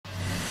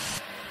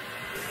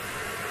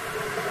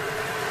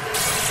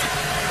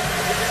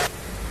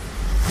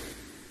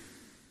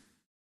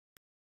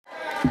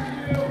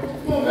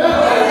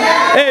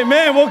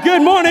Amen. Well,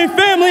 good morning,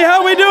 family. How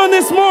are we doing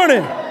this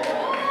morning?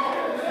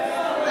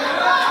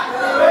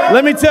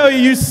 Let me tell you,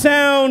 you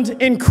sound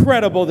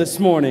incredible this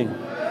morning.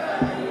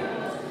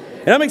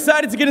 And I'm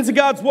excited to get into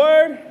God's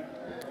Word.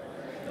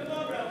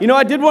 You know,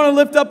 I did want to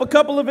lift up a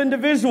couple of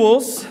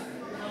individuals,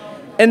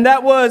 and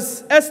that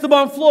was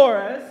Esteban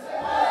Flores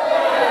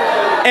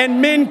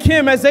and Min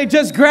Kim, as they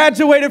just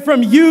graduated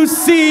from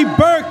UC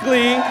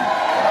Berkeley.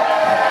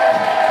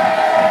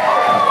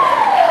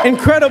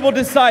 Incredible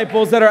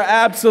disciples that are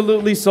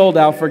absolutely sold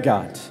out for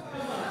God.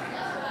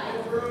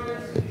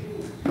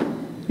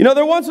 You know,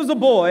 there once was a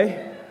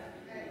boy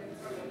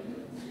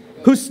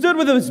who stood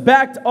with his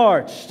back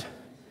arched,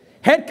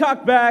 head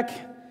cocked back,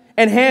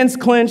 and hands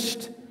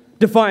clenched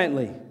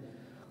defiantly.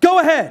 "Go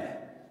ahead,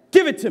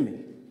 give it to me."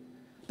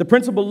 The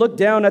principal looked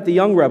down at the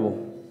young rebel.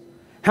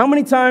 "How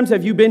many times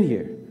have you been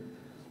here?"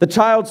 The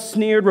child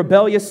sneered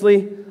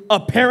rebelliously.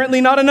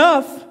 "Apparently not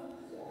enough."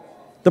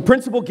 The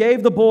principal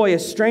gave the boy a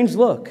strange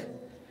look.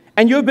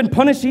 "And you have been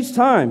punished each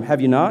time,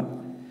 have you not?"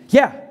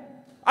 "Yeah,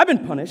 I've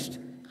been punished,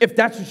 if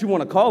that's what you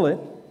want to call it."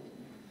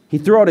 He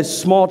threw out his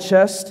small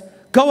chest.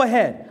 "Go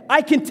ahead,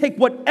 I can take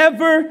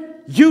whatever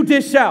you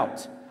dish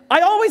out.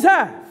 I always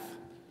have."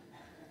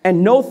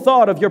 And no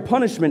thought of your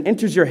punishment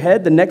enters your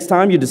head the next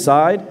time you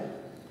decide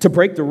to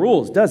break the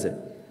rules, does it?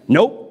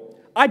 Nope,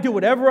 I do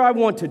whatever I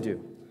want to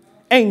do.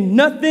 Ain't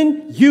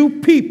nothing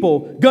you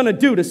people gonna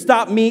do to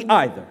stop me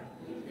either.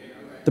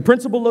 The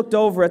principal looked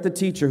over at the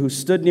teacher who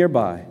stood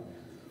nearby.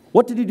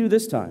 What did he do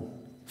this time?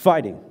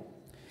 Fighting.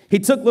 He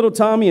took little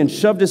Tommy and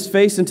shoved his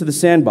face into the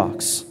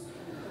sandbox.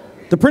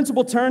 The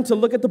principal turned to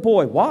look at the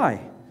boy. "Why?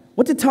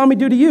 What did Tommy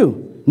do to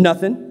you?"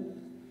 "Nothing.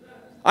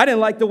 I didn't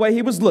like the way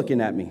he was looking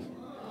at me.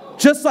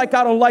 Just like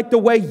I don't like the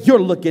way you're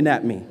looking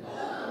at me.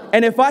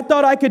 And if I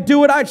thought I could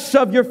do it, I'd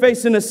shove your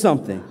face into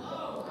something."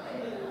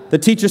 The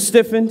teacher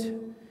stiffened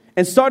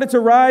and started to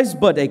rise,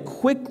 but a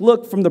quick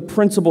look from the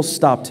principal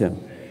stopped him.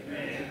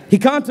 He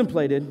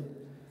contemplated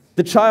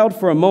the child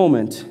for a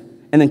moment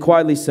and then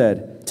quietly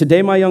said,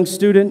 "Today, my young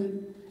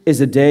student, is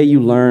the day you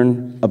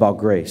learn about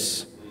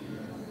grace."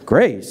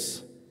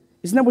 "Grace?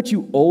 Isn't that what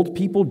you old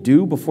people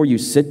do before you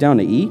sit down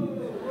to eat?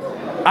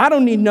 I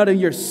don't need none of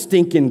your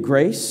stinking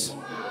grace."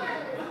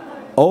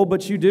 "Oh,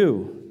 but you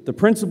do." The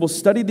principal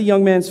studied the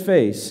young man's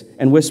face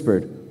and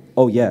whispered,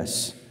 "Oh,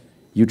 yes,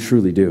 you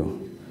truly do."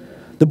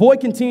 The boy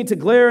continued to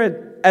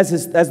glare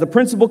as the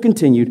principal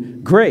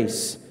continued,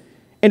 "Grace,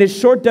 in its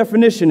short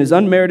definition, is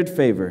unmerited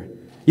favor.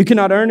 You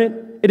cannot earn it.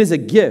 It is a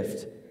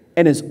gift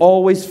and is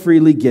always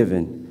freely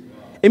given.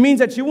 It means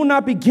that you will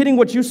not be getting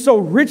what you so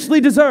richly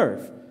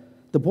deserve."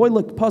 The boy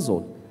looked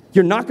puzzled.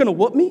 "You're not going to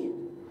whoop me?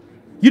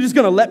 You're just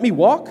going to let me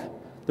walk?"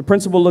 The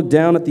principal looked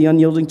down at the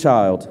unyielding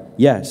child.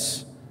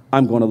 "Yes,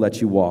 I'm going to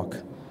let you walk."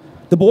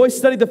 The boy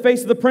studied the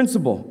face of the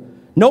principal.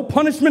 "No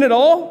punishment at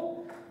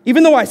all?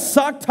 Even though I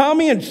socked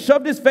Tommy and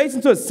shoved his face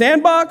into a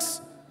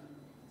sandbox?"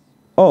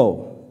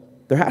 "Oh,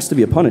 there has to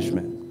be a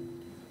punishment.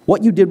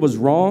 What you did was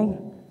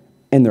wrong,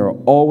 and there are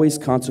always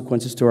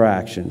consequences to our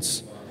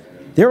actions.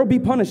 There will be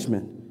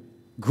punishment.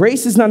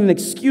 Grace is not an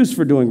excuse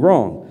for doing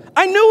wrong."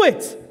 "I knew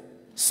it!"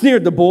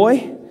 sneered the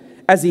boy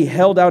as he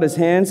held out his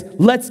hands.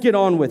 "Let's get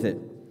on with it."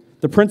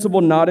 The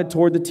principal nodded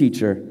toward the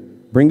teacher.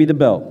 "Bring me the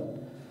belt."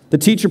 The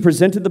teacher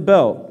presented the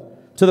belt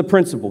to the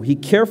principal. He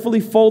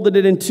carefully folded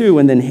it in two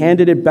and then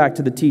handed it back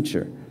to the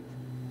teacher.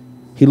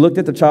 He looked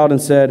at the child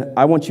and said,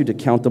 "I want you to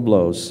count the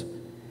blows."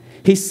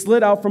 He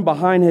slid out from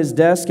behind his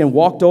desk and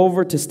walked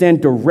over to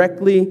stand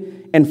directly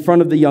in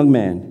front of the young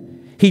man.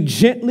 He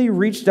gently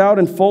reached out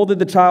and folded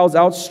the child's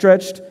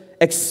outstretched,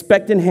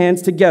 expectant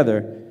hands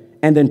together,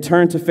 and then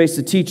turned to face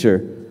the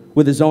teacher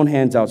with his own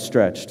hands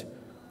outstretched.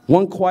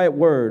 One quiet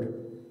word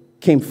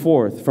came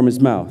forth from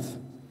his mouth: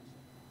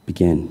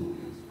 "Begin."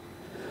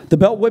 The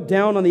belt whipped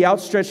down on the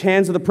outstretched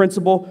hands of the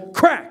principal.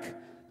 Crack!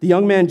 The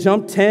young man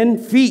jumped 10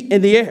 feet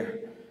in the air.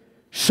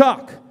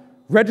 Shock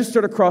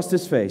registered across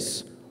his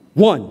face.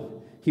 "One,"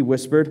 he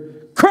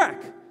whispered.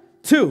 "Crack!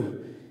 Two."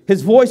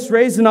 His voice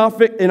raised an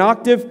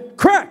octave.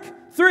 "Crack!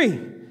 Three."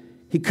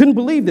 He couldn't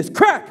believe this.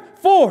 "Crack!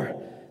 Four."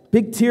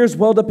 Big tears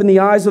welled up in the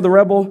eyes of the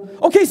rebel.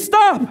 "Okay,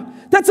 stop!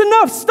 That's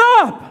enough!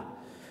 Stop!"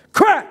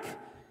 Crack!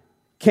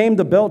 Came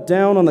the belt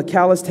down on the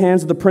calloused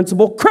hands of the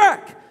principal.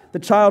 Crack! The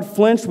child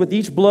flinched with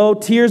each blow,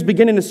 tears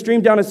beginning to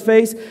stream down his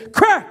face.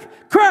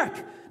 "Crack!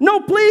 Crack!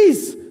 No,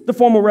 please!" the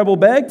former rebel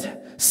begged.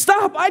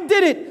 "Stop! I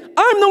did it!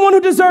 I'm the one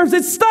who deserves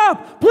it!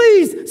 Stop!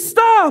 Please,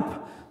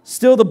 stop!"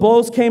 Still the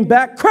blows came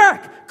back.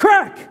 Crack!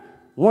 Crack!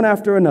 One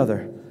after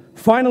another.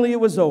 Finally, it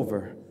was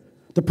over.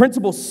 The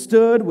principal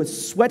stood with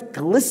sweat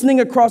glistening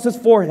across his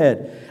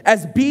forehead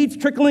as beads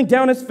trickling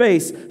down his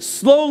face.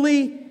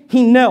 Slowly,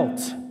 he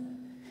knelt.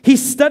 He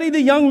studied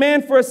the young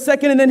man for a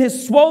second, and then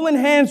his swollen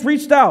hands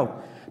reached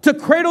out to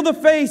cradle the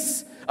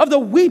face of the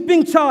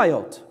weeping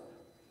child.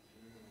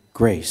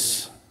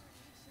 Grace.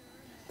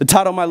 The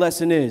title of my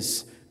lesson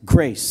is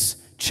Grace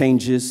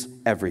Changes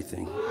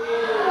Everything.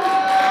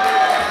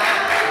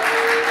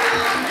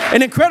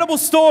 An incredible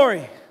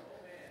story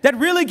that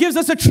really gives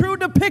us a true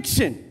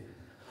depiction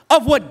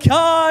of what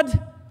God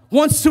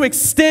wants to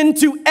extend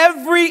to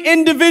every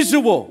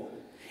individual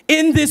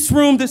in this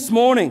room this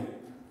morning.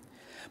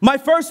 My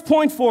first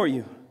point for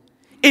you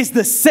is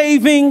the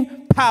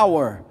saving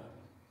power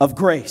of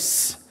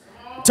grace.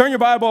 Turn your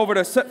Bible over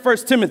to 1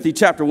 Timothy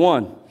chapter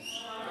 1.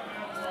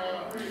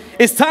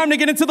 It's time to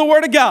get into the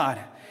Word of God,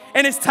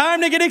 and it's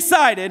time to get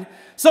excited.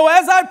 So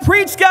as I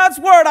preach God's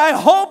Word, I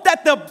hope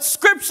that the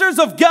scriptures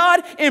of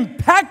God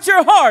impact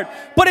your heart,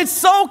 but it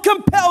so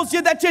compels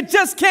you that you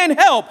just can't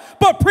help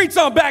but preach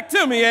on back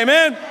to me,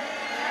 amen?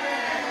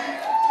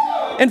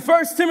 In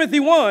 1 Timothy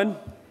 1,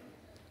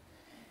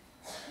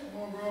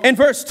 in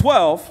verse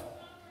 12,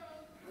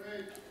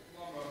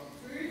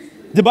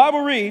 the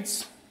Bible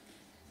reads,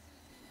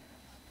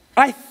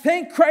 I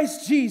thank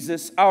Christ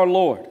Jesus our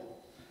Lord,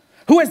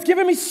 who has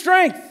given me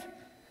strength,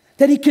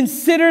 that he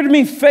considered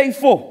me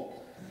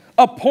faithful,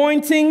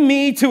 appointing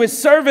me to his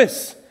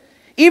service,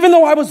 even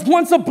though I was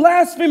once a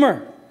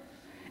blasphemer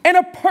and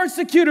a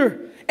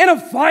persecutor and a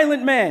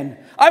violent man.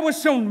 I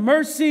was shown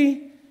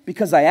mercy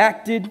because I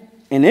acted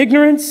in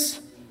ignorance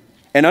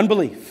and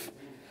unbelief.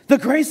 The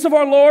grace of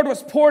our Lord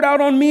was poured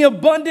out on me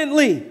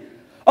abundantly,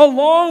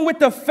 along with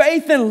the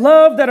faith and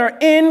love that are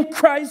in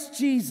Christ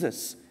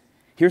Jesus.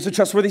 Here's a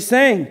trustworthy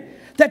saying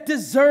that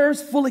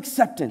deserves full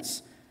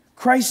acceptance.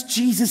 Christ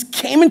Jesus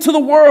came into the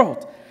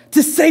world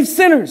to save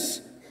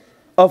sinners,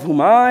 of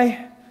whom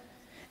I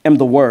am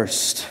the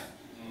worst.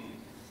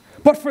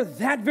 But for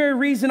that very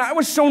reason, I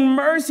was shown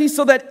mercy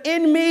so that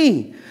in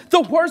me,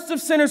 the worst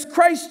of sinners,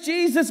 Christ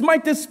Jesus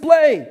might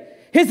display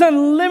his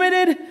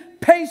unlimited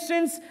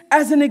patience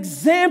as an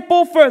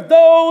example for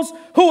those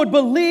who would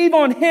believe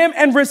on him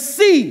and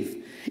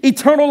receive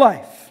eternal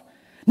life.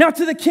 Now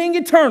to the King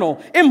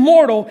eternal,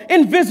 immortal,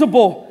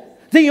 invisible,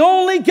 the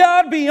only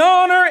God be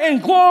honor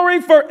and glory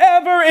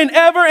forever and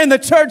ever. And the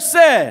church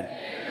said,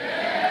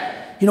 amen.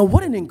 You know,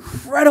 what an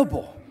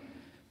incredible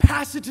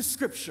passage of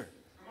scripture.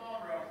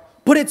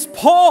 But it's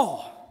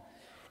Paul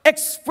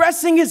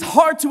expressing his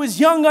heart to his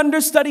young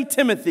understudy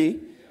Timothy.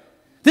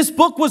 This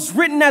book was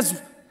written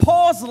as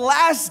Paul's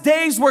last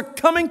days were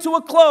coming to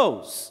a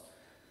close.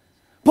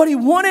 But he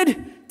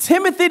wanted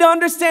Timothy to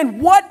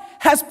understand what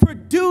has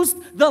produced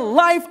the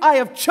life I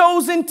have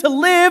chosen to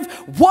live,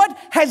 what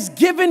has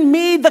given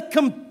me the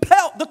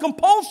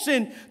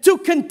compulsion to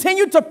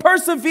continue to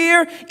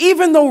persevere,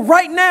 even though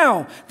right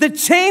now the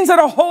chains that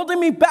are holding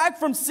me back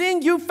from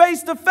seeing you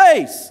face to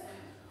face.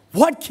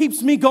 What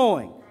keeps me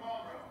going?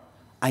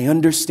 I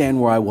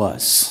understand where I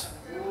was.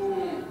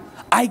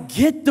 I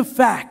get the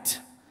fact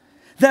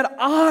that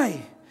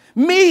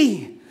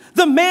me,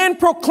 the man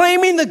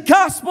proclaiming the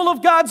gospel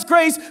of God's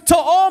grace to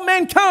all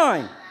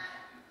mankind,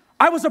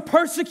 I was a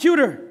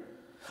persecutor,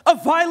 a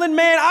violent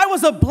man. I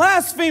was a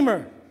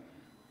blasphemer.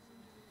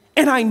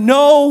 And I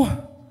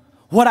know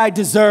what I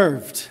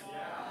deserved.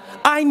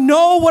 I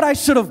know what I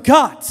should have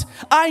got.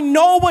 I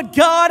know what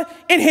God,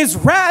 in his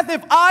wrath,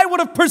 if I would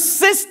have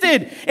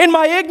persisted in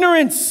my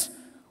ignorance,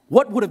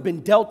 what would have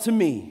been dealt to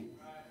me.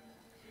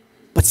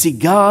 But see,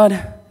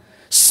 God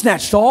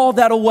snatched all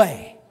that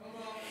away.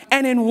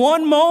 And in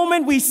one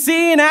moment we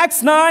see in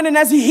Acts 9, and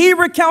as he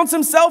recounts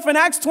himself in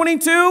Acts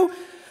 22,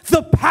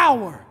 the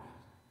power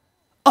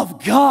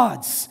of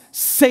God's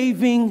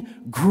saving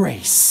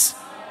grace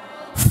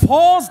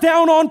falls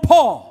down on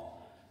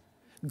Paul,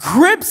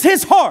 grips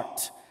his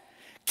heart,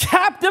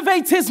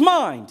 captivates his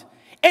mind,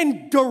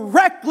 and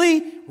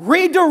directly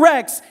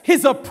redirects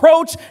his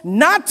approach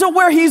not to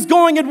where he's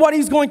going and what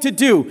he's going to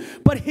do,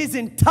 but his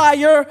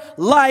entire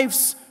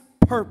life's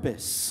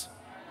purpose.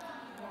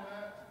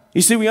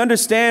 You see, we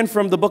understand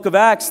from the book of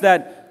Acts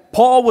that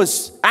Paul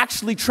was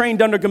actually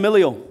trained under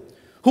Gamaliel,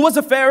 who was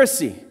a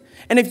Pharisee.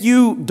 And if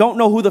you don't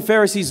know who the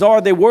Pharisees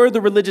are, they were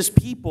the religious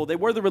people. They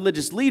were the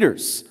religious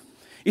leaders.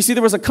 You see,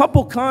 there's a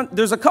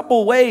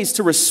couple ways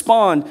to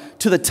respond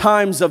to the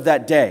times of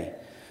that day.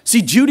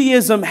 See,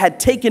 Judaism had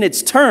taken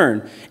its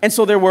turn, and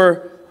so there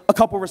were a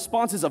couple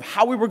responses of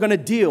how we were going to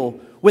deal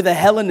with a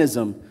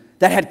Hellenism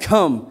that had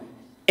come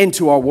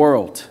into our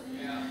world.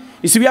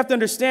 You see, we have to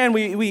understand,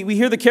 we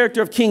hear the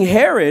character of King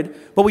Herod,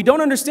 but we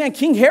don't understand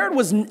King Herod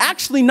was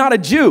actually not a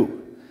Jew.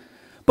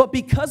 But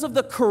because of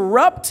the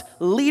corrupt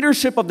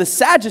leadership of the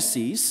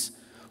Sadducees,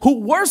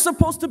 who were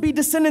supposed to be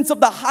descendants of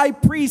the high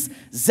priest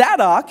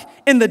Zadok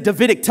in the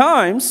Davidic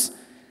times,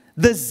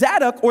 the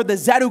Zadok, or the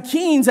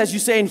Zadokenes, as you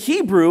say in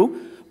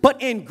Hebrew,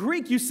 but in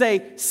Greek you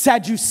say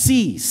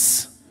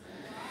Sadducees.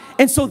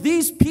 And so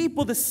these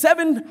people, the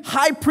 7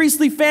 high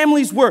priestly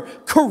families, were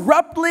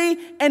corruptly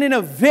and in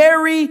a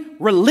very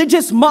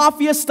religious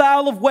mafia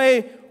style of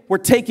way were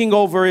taking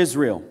over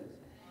Israel.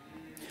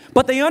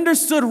 But they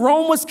understood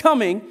Rome was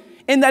coming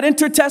in that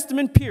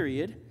intertestament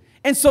period.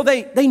 And so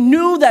they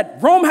knew that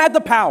Rome had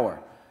the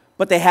power,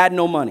 but they had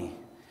no money.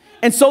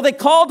 And so they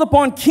called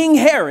upon King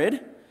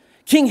Herod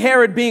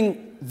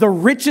being the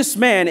richest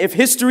man, if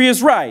history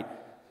is right,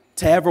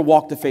 to ever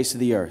walk the face of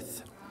the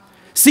earth.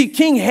 See,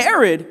 King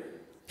Herod,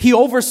 he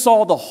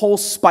oversaw the whole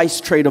spice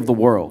trade of the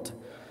world.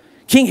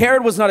 King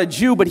Herod was not a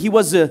Jew, but he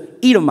was an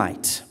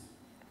Edomite,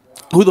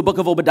 who the book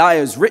of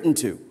Obadiah is written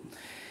to.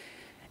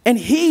 And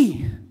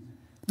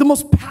the the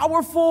most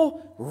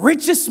powerful,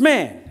 richest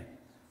man,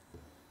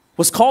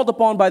 was called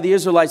upon by the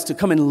Israelites to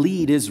come and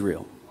lead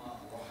Israel.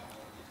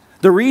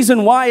 The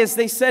reason why is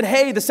they said,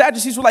 hey, the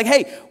Sadducees were like,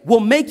 hey,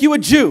 we'll make you a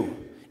Jew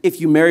if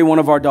you marry one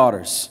of our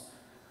daughters.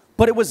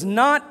 But it was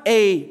not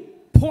a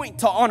point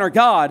to honor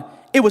God.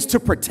 It was to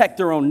protect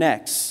their own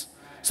necks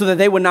so that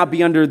they would not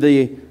be under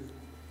the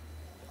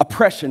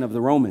oppression of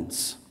the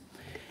Romans.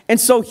 And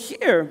so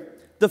here,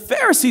 the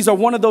Pharisees are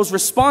one of those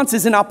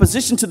responses in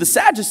opposition to the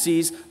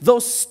Sadducees, though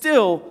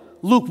still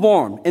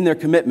lukewarm in their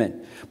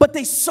commitment. But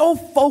they so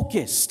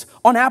focused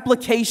on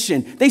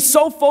application, they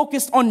so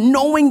focused on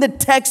knowing the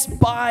text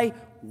by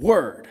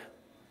word,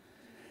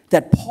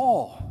 that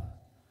Paul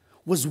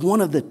was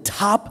one of the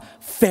top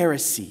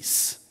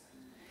Pharisees.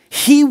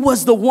 He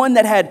was the one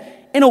that had,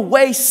 in a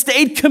way,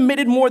 stayed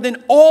committed more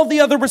than all the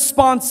other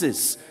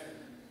responses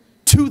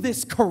to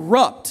this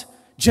corrupt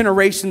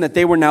generation that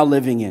they were now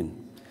living in.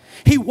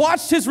 He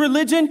watched his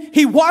religion,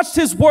 he watched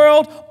his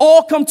world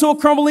all come to a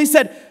crumble. He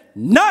said,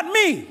 not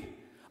me.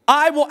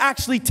 I will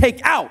actually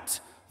take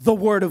out the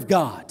word of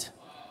God.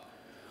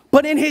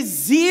 But in his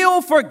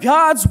zeal for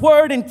God's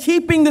word and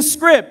keeping the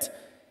script,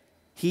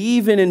 he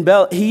even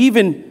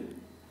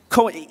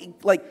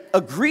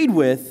agreed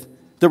with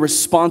the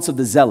response of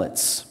the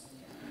zealots.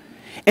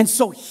 And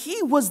so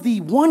he was the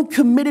one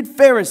committed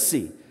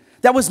Pharisee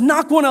that was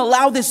not going to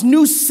allow this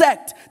new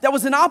sect that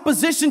was in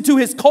opposition to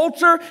his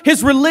culture,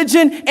 his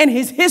religion, and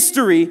his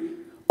history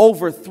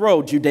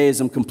overthrow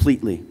Judaism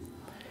completely.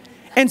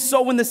 And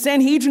so when the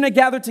Sanhedrin had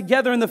gathered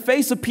together in the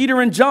face of Peter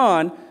and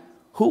John,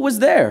 who was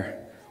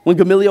there when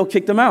Gamaliel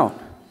kicked them out?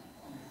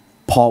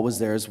 Paul was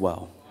there as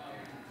well.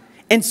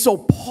 And so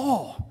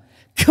Paul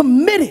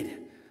committed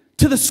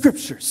to the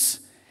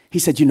scriptures. He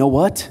said, you know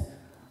what?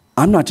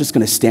 I'm not just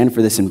going to stand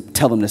for this and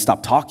tell them to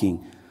stop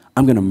talking.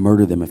 I'm going to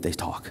murder them if they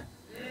talk.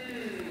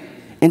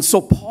 And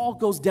so Paul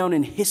goes down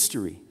in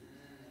history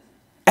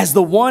as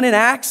the one in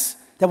Acts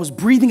that was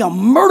breathing out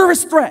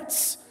murderous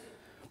threats,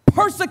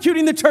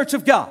 persecuting the church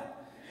of God.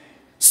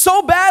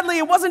 So badly,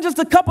 it wasn't just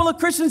a couple of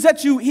Christians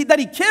that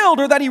he killed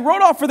or that he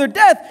wrote off for their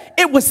death.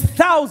 It was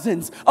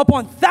thousands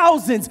upon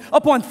thousands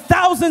upon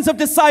thousands of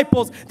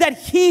disciples that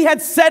he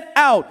had set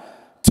out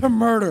to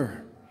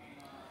murder.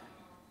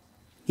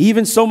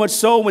 Even so much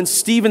so, when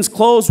Stephen's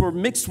clothes were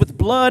mixed with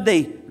blood,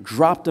 they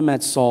dropped them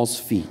at Saul's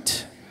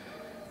feet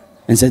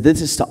and said,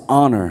 this is to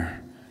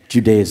honor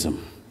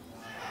Judaism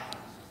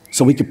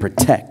so we could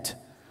protect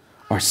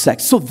our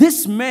sect. So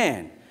this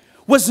man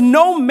was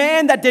no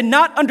man that did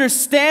not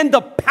understand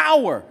the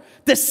power,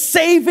 the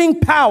saving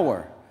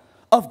power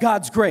of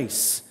God's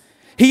grace.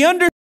 He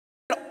understood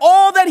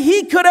all that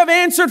he could have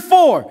answered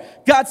for.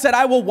 God said,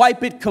 I will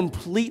wipe it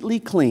completely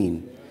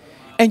clean,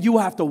 and you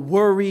will have to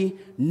worry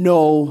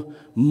no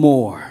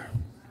more.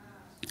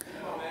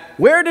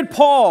 Where did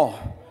Paul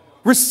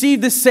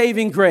receive this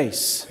saving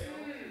grace?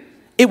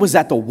 It was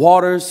at the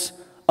waters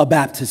of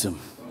baptism.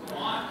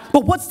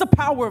 But what's the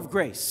power of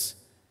grace?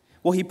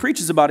 Well, he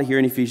preaches about it here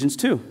in Ephesians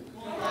 2.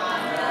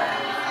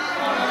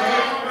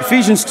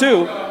 Ephesians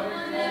 2.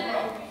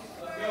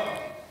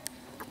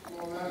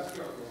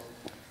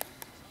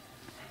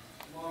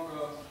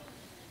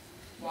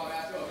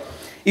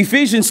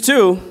 Ephesians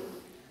 2,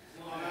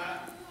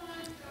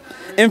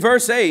 in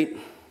verse 8,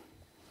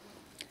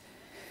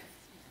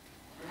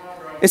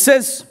 it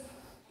says,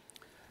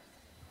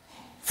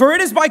 for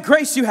it is by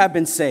grace you have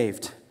been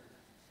saved,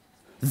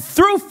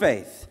 through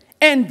faith,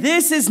 and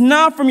this is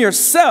not from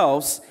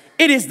yourselves,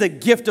 it is the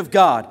gift of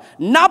God,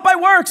 not by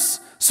works,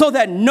 so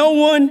that no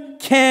one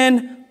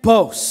can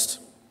boast.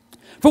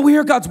 For we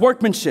are God's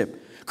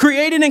workmanship,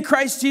 created in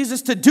Christ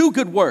Jesus to do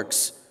good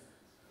works,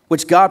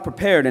 which God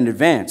prepared in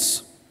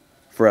advance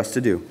for us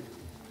to do.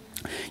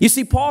 You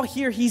see, Paul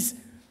here, he's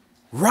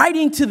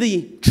writing to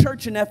the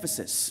church in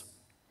Ephesus.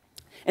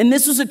 And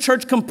this was a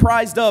church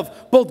comprised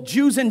of both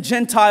Jews and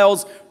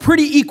Gentiles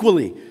pretty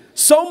equally.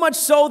 So much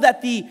so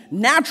that the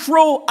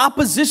natural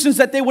oppositions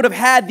that they would have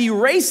had, the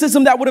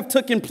racism that would have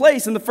taken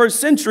place in the first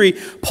century,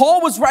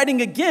 Paul was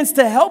writing against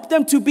to help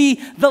them to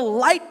be the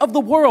light of the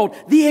world,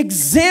 the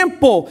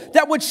example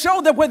that would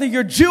show that whether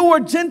you're Jew or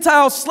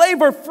Gentile, slave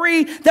or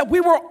free, that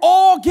we were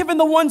all given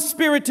the one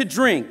spirit to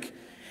drink.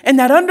 And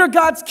that under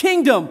God's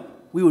kingdom,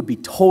 we would be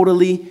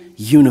totally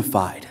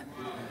unified.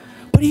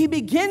 But he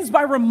begins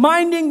by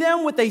reminding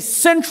them with a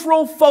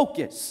central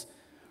focus.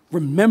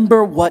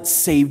 Remember what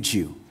saved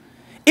you.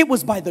 It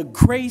was by the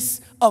grace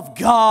of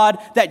God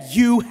that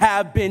you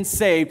have been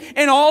saved.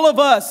 And all of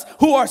us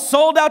who are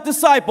sold out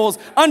disciples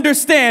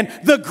understand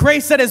the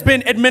grace that has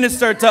been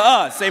administered to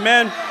us.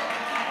 Amen.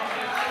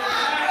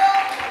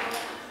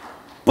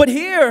 But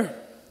here,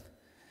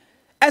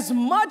 as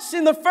much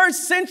in the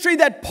first century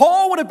that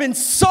Paul would have been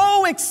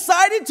so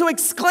excited to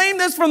exclaim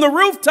this from the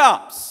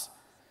rooftops,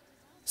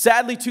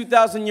 sadly,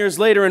 2,000 years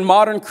later in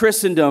modern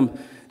Christendom,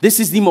 this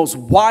is the most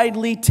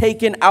widely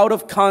taken out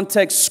of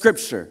context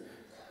scripture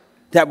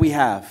that we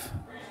have.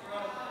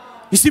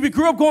 You see, I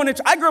grew up going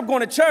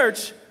to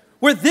church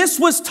where this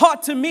was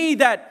taught to me,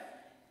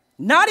 that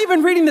not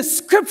even reading the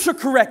scripture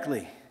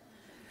correctly,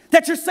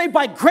 that you're saved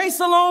by grace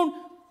alone,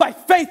 by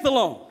faith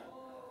alone.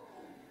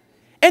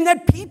 And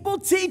that people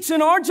teach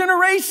in our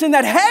generation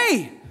that,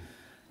 hey,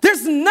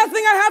 there's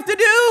nothing I have to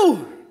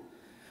do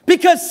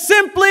because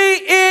simply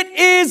it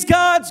is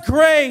God's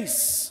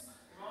grace.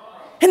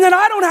 And that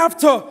I don't have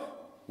to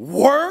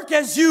work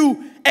as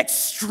you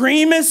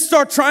extremists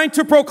are trying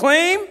to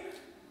proclaim.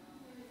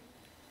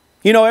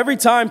 You know, every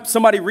time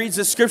somebody reads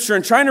this scripture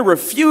and trying to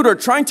refute or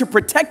trying to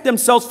protect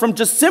themselves from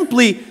just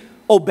simply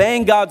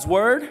obeying God's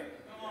word,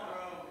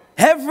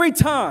 every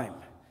time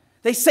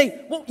they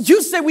say, well,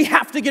 you say we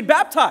have to get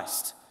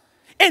baptized.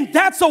 And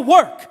that's a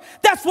work.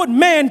 That's what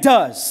man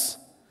does.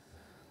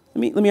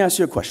 Let me ask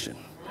you a question.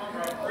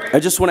 I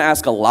just want to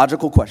ask a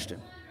logical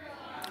question.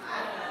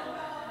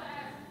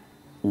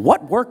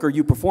 What work are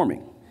you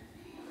performing?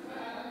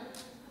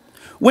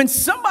 When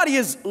somebody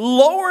is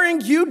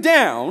lowering you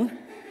down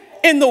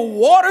in the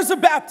waters of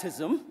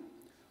baptism,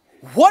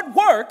 what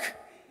work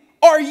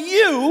are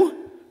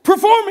you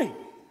performing?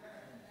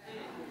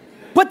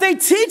 But they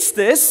teach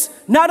this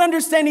not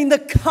understanding the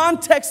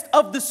context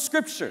of the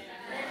scripture.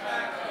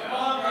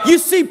 You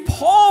see,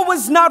 Paul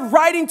was not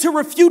writing to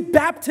refute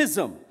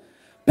baptism.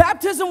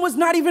 Baptism was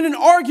not even an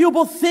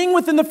arguable thing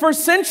within the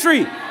first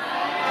century.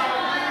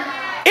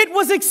 It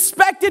was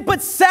expected,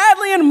 but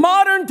sadly in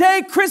modern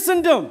day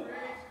Christendom,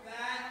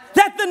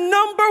 that the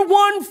number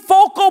one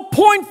focal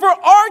point for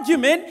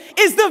argument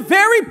is the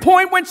very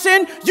point when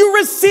you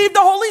receive the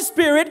Holy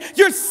Spirit,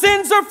 your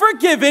sins are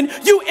forgiven,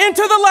 you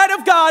enter the light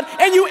of God,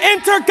 and you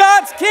enter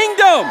God's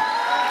kingdom.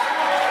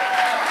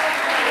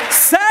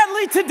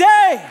 Sadly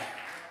today,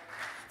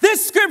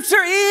 this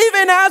scripture,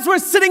 even as we're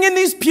sitting in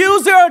these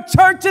pews, there are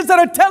churches that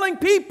are telling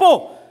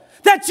people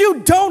that you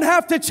don't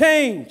have to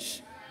change.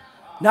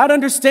 Not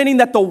understanding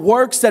that the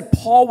works that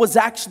Paul was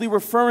actually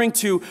referring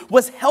to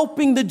was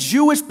helping the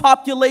Jewish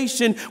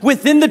population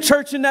within the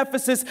church in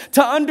Ephesus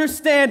to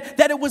understand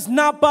that it was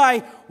not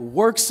by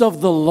works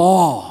of the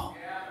law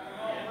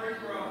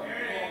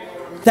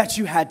that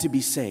you had to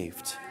be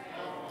saved.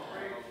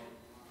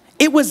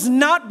 It was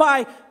not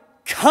by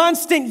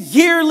constant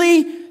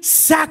yearly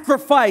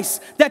sacrifice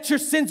that your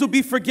sins will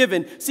be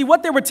forgiven. See,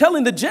 what they were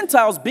telling the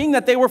Gentiles, being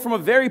that they were from a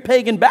very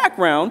pagan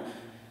background,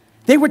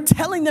 they were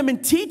telling them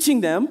and teaching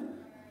them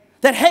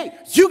that, hey,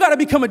 you got to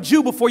become a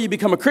Jew before you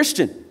become a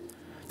Christian.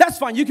 That's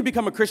fine, you can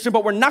become a Christian,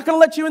 but we're not going to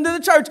let you into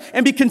the church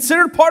and be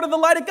considered part of the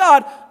light of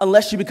God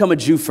unless you become a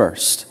Jew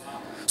first.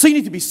 So you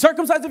need to be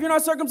circumcised if you're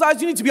not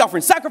circumcised. You need to be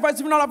offering sacrifices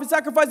if you're not offering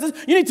sacrifices.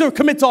 You need to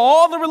commit to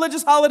all the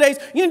religious holidays.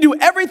 You need to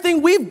do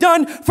everything we've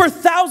done for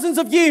thousands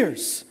of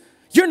years.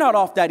 You're not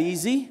off that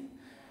easy.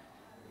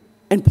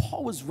 And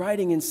Paul was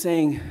writing and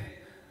saying,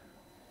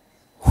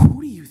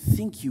 who do you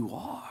think you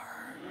are?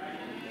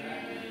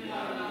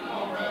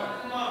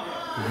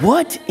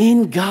 What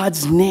in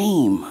God's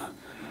name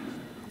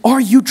are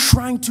you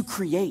trying to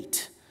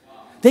create?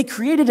 They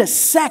created a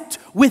sect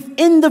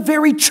within the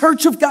very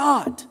church of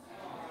God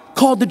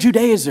called the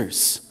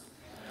Judaizers.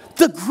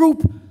 The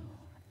group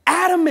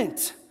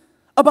adamant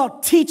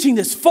about teaching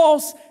this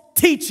false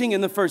teaching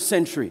in the first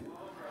century.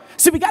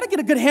 See, we got to get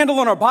a good handle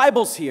on our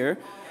Bibles here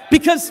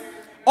because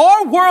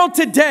our world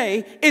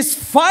today is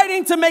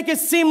fighting to make it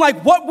seem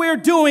like what we're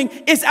doing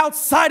is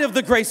outside of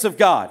the grace of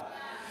God.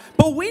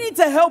 But we need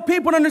to help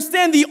people to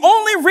understand the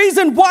only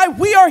reason why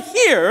we are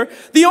here,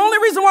 the only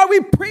reason why we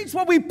preach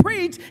what we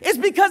preach is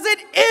because it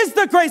is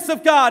the grace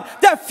of God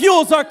that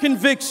fuels our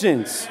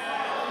convictions.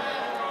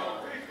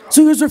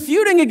 So he was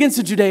refuting against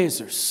the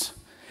Judaizers,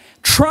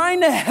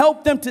 trying to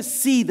help them to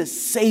see the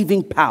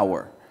saving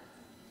power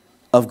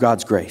of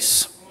God's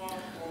grace.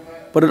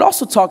 But it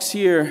also talks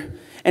here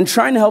and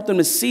trying to help them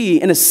to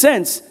see, in a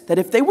sense, that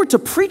if they were to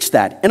preach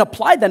that and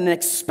apply that and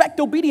expect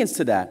obedience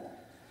to that,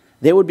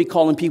 they would be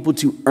calling people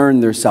to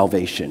earn their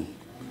salvation.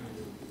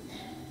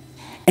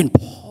 And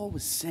Paul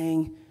was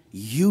saying,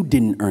 you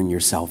didn't earn your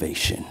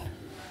salvation.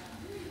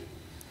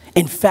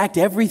 In fact,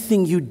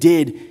 everything you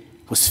did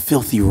was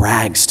filthy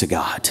rags to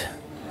God.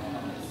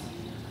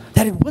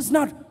 That it was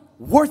not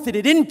worth it.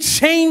 It didn't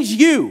change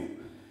you.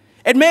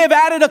 It may have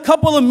added a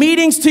couple of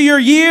meetings to your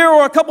year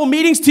or a couple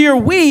meetings to your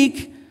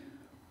week,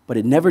 but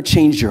it never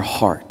changed your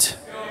heart.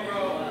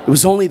 It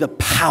was only the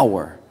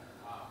power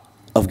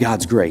of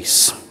God's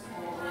grace.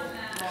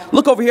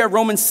 Look over here at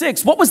Romans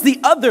 6. What was the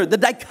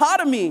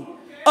dichotomy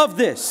of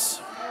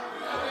this?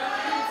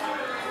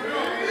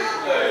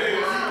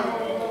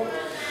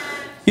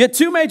 You had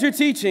two major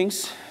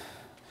teachings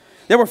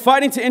that were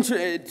fighting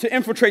to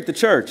infiltrate the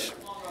church.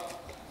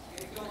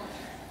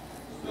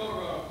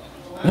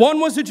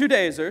 One was the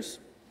Judaizers,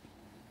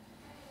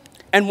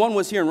 and one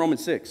was here in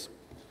Romans 6.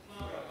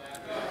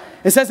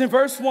 It says in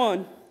verse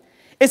 1,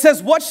 it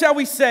says, what shall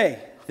we say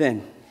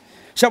then?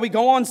 Shall we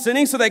go on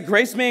sinning so that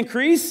grace may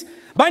increase?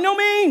 By no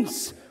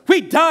means.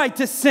 We died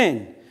to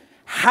sin.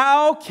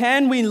 How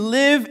can we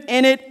live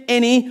in it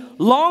any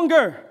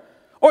longer?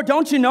 Or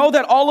don't you know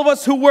that all of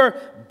us who were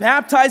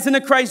baptized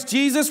into Christ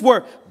Jesus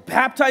were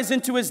baptized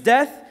into his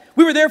death?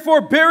 We were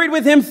therefore buried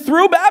with him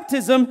through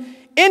baptism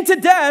into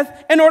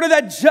death, in order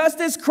that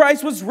just as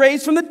Christ was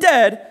raised from the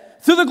dead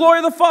through the glory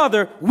of the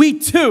Father, we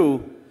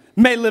too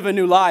may live a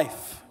new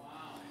life.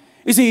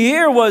 You see,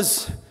 here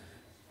was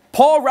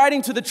Paul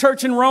writing to the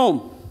church in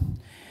Rome.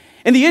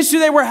 And the issue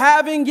they were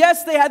having,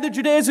 yes, they had the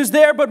Judaizers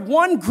there, but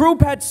one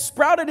group had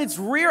sprouted its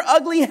rear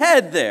ugly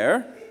head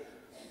there,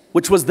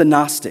 which was the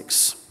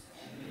Gnostics.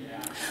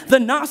 The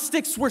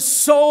Gnostics were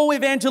so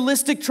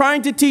evangelistic,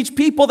 trying to teach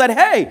people that,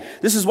 hey,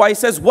 this is why he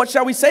says, what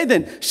shall we say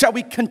then? Shall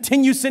we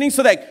continue sinning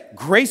so that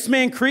grace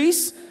may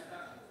increase?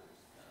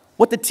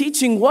 What the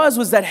teaching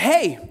was that,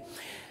 hey,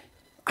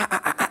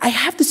 I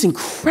have this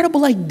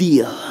incredible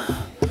idea.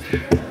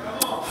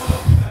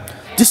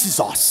 This is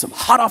awesome,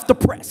 hot off the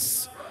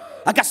press.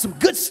 I got some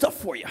good stuff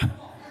for you.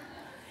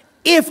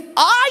 If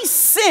I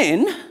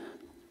sin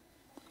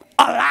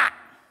a lot,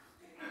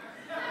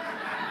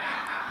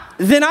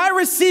 then I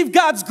receive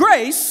God's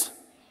grace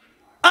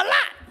a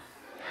lot.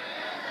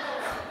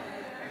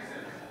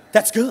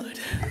 That's good.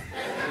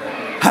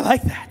 I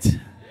like that.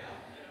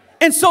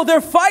 And so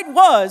their fight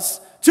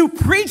was to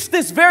preach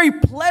this very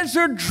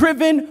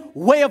pleasure-driven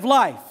way of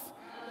life.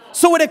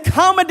 So it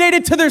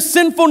accommodated to their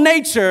sinful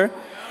nature.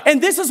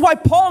 And this is why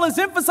Paul is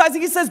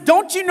emphasizing, he says,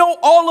 don't you know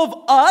all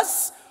of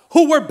us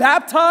who were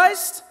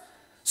baptized?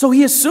 So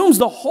he assumes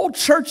the whole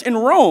church in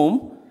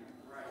Rome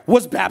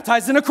was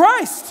baptized into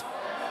Christ.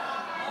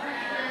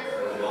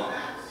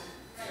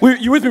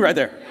 You with me right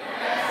there?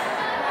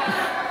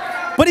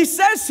 But he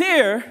says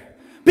here,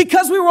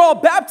 because we were all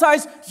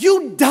baptized,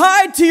 you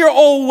died to your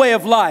old way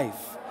of life.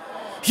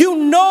 You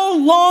no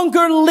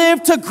longer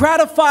live to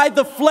gratify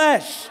the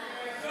flesh.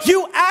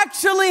 You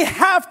actually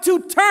have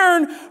to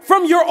turn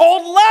from your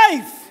old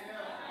life.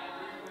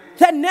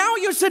 That now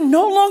you should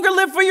no longer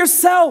live for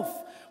yourself.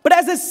 But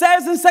as it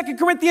says in 2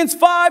 Corinthians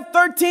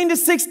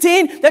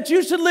 5:13-16, that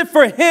you should live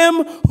for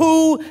him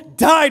who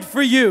died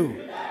for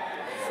you.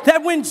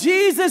 That when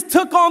Jesus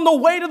took on the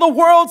weight of the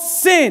world's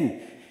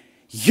sin,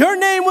 your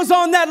name was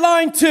on that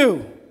line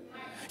too.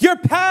 Your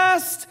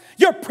past,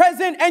 your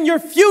present, and your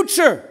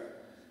future.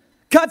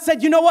 God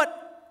said, you know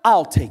what?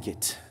 I'll take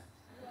it.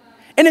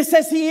 And it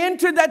says he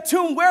entered that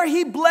tomb where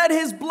he bled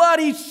his blood.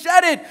 He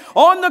shed it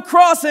on the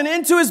cross and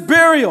into his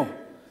burial.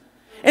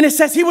 And it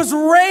says he was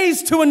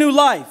raised to a new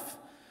life.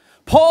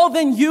 Paul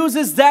then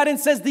uses that and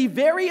says the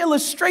very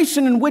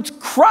illustration in which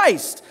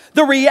Christ,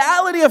 the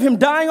reality of him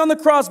dying on the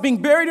cross,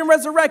 being buried and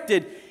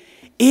resurrected,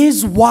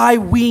 is why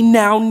we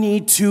now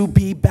need to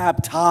be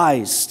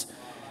baptized.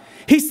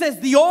 He says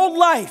the old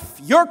life,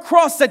 your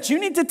cross that you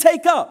need to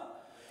take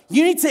up,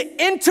 you need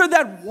to enter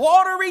that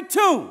watery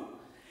tomb.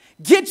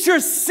 Get your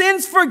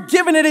sins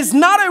forgiven. It is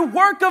not a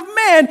work of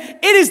man.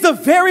 It is the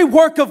very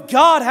work of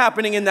God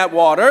happening in that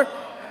water.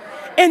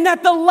 And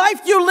that the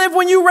life you live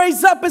when you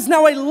raise up is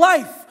now a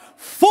life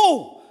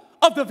full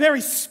of the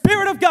very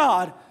Spirit of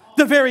God,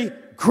 the very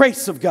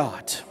grace of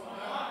God.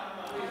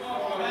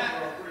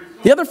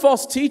 The other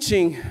false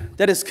teaching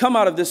that has come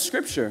out of this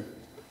scripture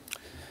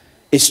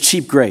is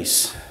cheap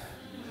grace.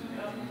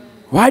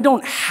 Where I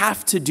don't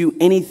have to do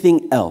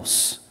anything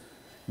else.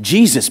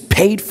 Jesus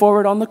paid for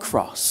it on the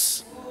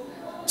cross.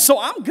 So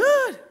I'm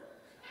good.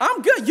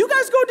 I'm good. You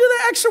guys go do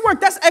the extra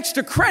work. That's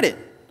extra credit.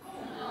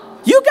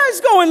 You guys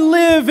go and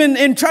live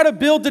and try to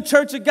build the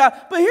church of God.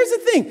 But here's the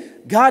thing.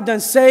 God done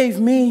saved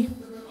me.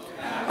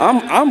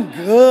 I'm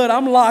good.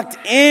 I'm locked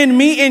in.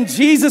 Me and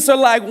Jesus are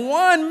like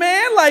one,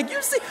 man. Like,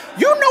 you see,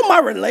 you know my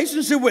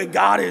relationship with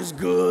God is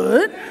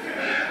good.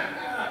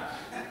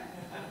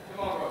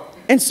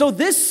 And so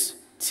this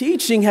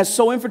teaching has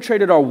so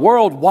infiltrated our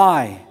world.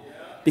 Why?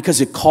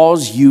 Because it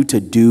calls you to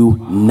do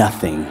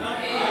nothing.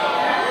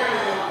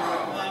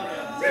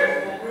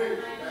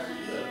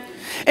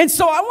 And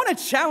so I want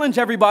to challenge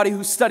everybody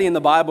who's studying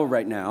the Bible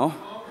right now,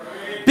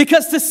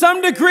 because to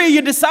some degree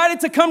you decided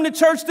to come to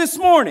church this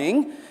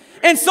morning,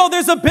 and so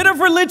there's a bit of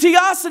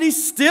religiosity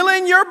still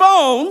in your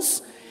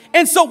bones,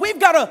 and so we've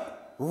got to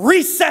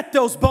reset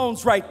those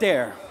bones right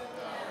there.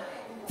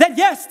 That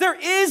yes, there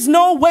is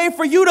no way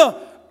for you to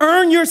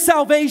earn your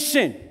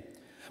salvation,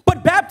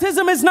 but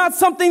baptism is not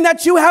something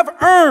that you have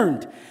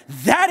earned.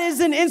 That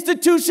is an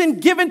institution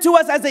given to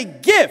us as a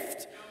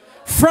gift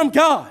from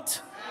God.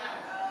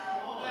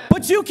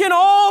 But you can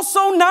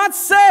also not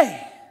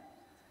say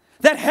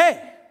that,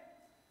 hey,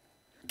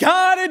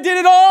 God did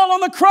it all on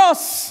the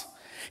cross.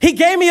 He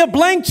gave me a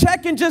blank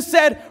check and just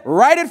said,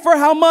 write it for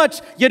how much.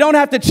 You don't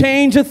have to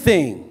change a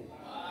thing.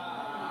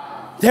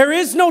 There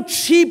is no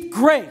cheap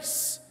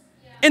grace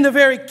in the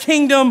very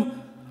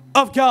kingdom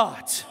of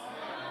God.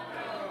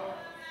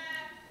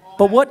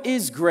 But what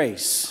is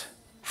grace?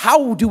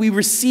 How do we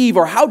receive,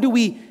 or how do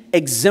we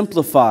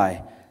exemplify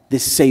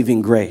this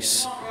saving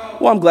grace?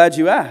 Well, I'm glad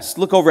you asked.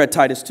 Look over at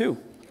Titus 2.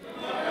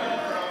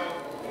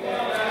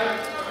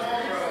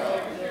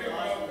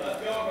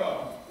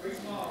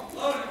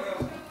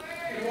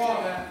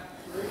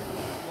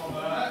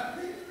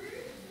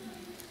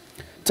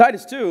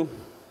 Titus 2,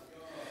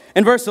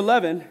 in verse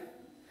 11,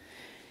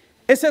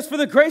 it says, for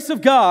the grace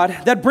of God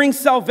that brings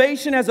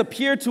salvation has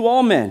appeared to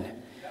all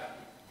men.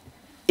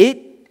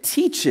 It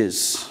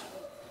teaches.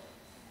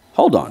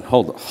 Hold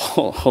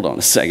on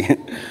a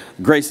second.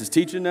 Grace is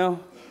teaching now?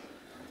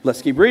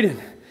 Let's keep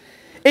reading.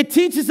 It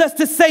teaches us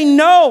to say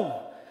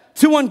no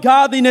to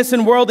ungodliness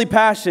and worldly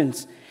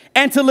passions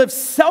and to live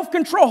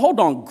self-control. Hold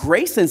on,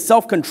 grace and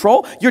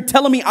self-control? You're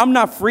telling me I'm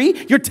not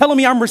free? You're telling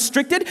me I'm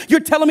restricted? You're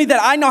telling me that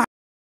I know how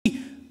to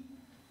be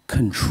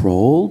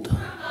controlled?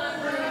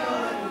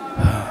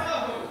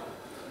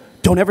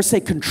 Don't ever say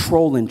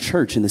control and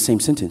church in the same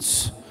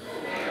sentence.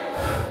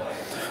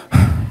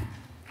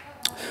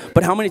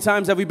 But how many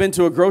times have we been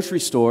to a grocery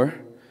store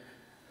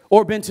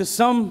or been to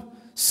some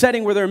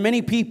setting where there are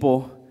many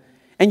people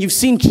and you've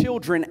seen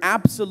children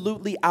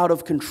absolutely out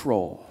of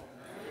control?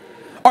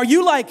 Are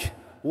you like,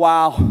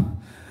 wow,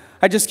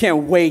 I just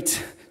can't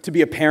wait to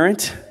be a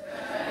parent?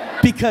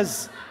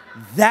 Because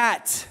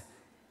that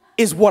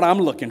is what I'm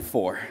looking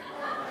for.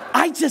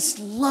 I just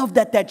love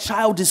that that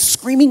child is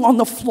screaming on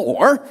the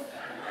floor,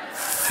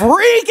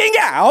 freaking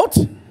out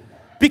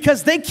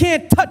because they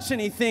can't touch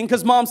anything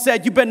because mom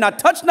said, you better not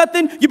touch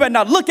nothing, you better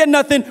not look at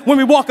nothing when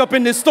we walk up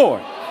in this store.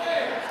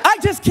 I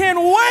just can't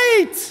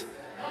wait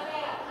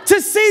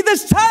to see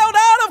this child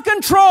out of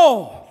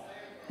control.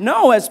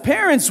 No, as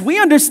parents, we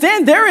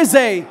understand there is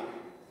a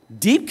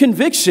deep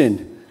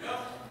conviction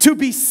to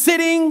be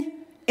sitting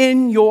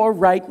in your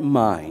right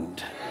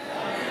mind.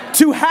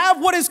 To have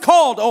what is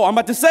called, oh, I'm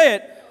about to say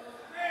it,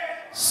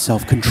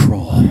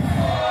 self-control.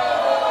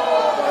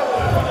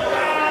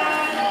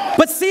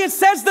 But see, it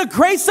says the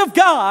grace of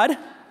God,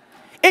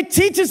 it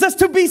teaches us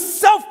to be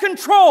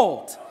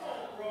self-controlled.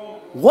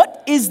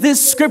 What is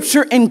this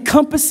scripture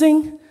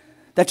encompassing?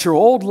 That your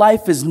old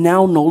life is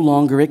now no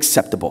longer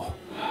acceptable.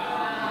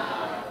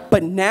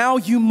 But now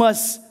you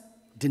must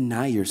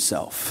deny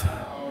yourself.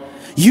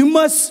 You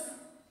must,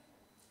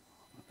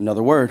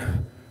 another word,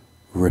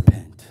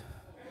 repent.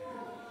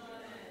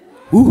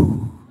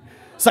 Ooh,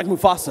 it's like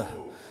Mufasa.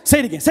 Say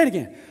it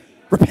again.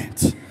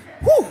 Repent.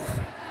 Woo.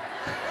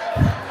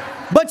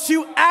 But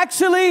you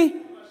actually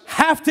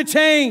have to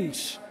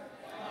change.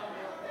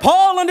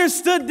 Paul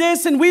understood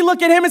this, and we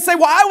look at him and say,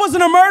 well, I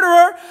wasn't a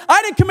murderer.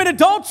 I didn't commit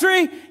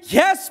adultery.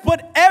 Yes,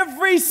 but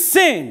every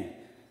sin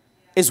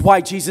is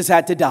why Jesus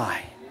had to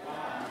die.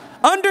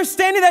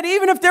 Understanding that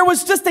even if there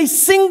was just a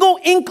single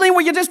inkling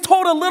where you just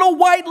told a little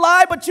white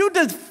lie, but you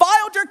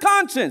defiled your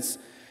conscience,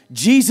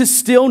 Jesus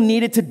still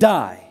needed to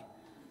die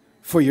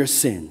for your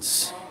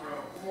sins.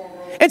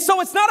 And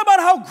so it's not about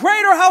how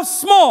great or how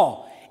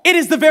small. It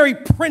is the very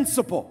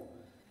principle.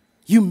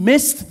 You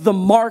missed the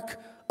mark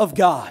of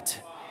God.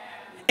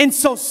 And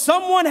so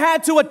someone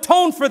had to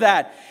atone for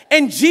that.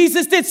 And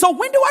Jesus did. So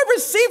when do I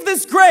receive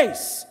this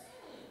grace?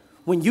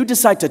 When you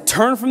decide to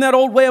turn from that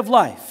old way of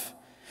life.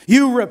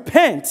 You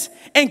repent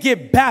and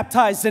get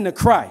baptized into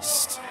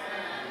Christ.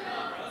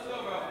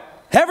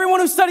 Everyone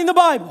who's studying the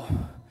Bible,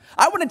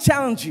 I want to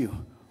challenge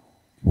you.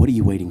 What are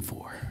you waiting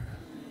for?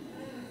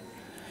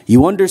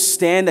 You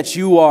understand that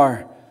you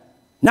are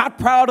not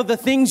proud of the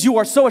things you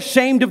are so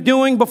ashamed of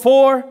doing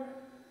before.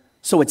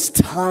 So it's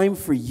time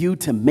for you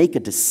to make a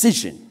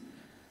decision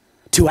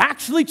to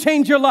actually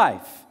change your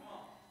life.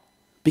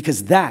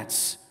 Because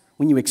that's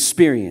when you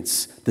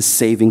experience the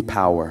saving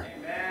power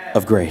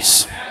of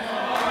grace.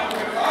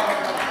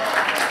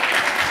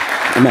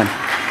 Amen.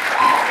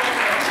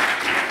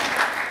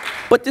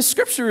 But this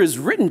scripture is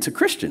written to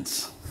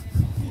Christians.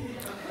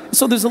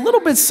 So there's a little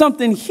bit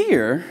something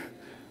here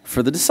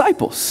for the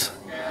disciples.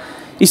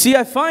 You see,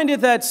 I find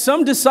it that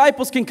some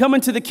disciples can come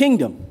into the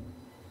kingdom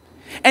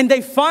and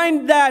they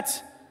find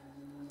that,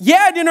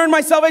 yeah, I didn't earn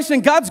my salvation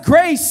and God's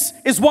grace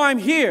is why I'm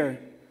here.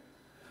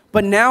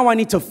 But now I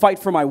need to fight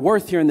for my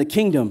worth here in the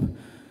kingdom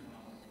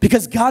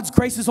because God's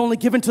grace is only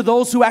given to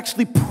those who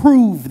actually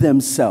prove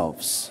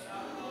themselves.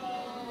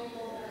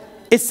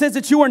 It says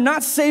that you are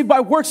not saved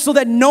by works so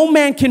that no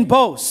man can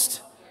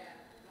boast.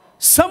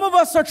 Some of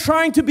us are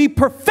trying to be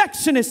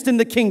perfectionists in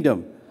the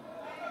kingdom.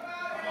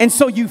 And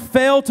so you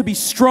fail to be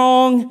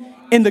strong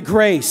in the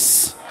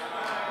grace.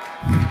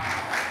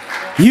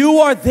 You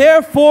are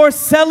therefore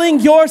selling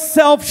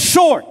yourself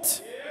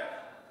short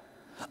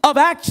of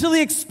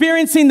actually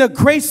experiencing the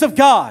grace of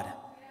God.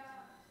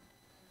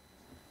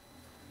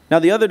 Now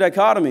the other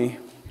dichotomy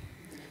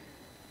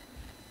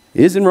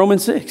is in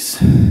Romans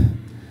 6,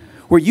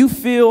 where you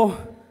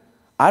feel,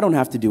 I don't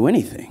have to do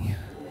anything.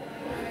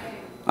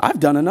 I've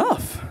done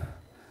enough.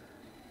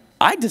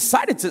 I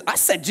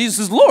said Jesus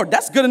is Lord.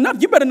 That's good enough.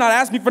 You better not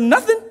ask me for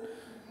nothing.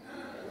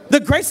 The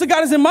grace of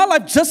God is in my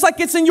life just like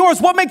it's in yours.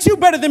 What makes you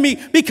better than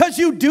me? Because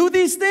you do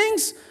these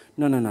things?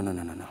 No.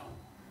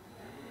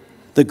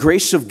 The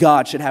grace of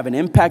God should have an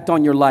impact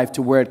on your life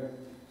to where it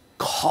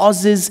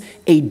causes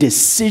a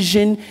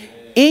decision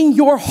in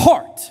your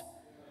heart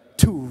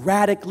to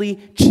radically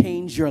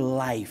change your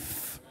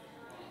life.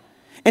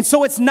 And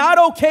so it's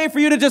not okay for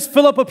you to just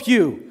fill up a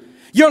pew.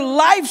 Your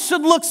life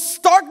should look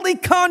starkly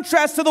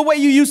contrast to the way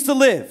you used to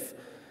live.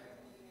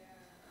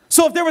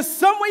 So if there was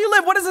some way you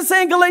live, what does it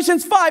say in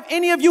Galatians 5?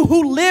 Any of you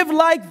who live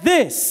like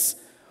this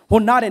will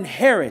not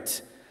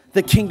inherit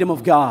the kingdom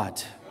of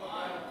God.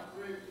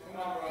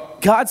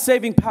 God's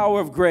saving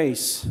power of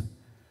grace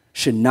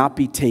should not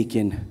be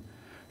taken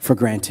for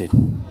granted.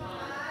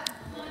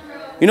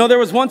 You know, there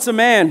was once a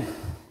man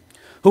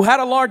who had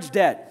a large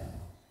debt.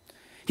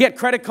 He had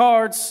credit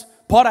cards,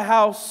 bought a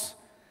house,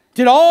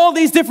 did all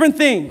these different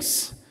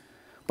things.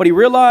 But he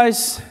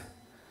realized,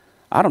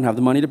 I don't have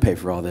the money to pay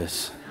for all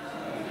this.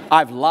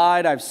 I've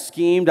lied, I've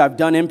schemed, I've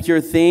done impure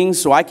things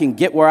so I can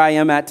get where I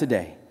am at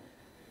today.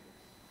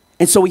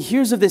 And so he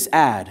hears of this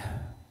ad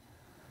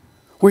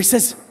where he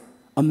says,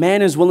 a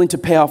man is willing to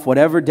pay off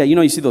whatever debt. You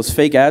know, you see those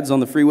fake ads on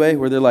the freeway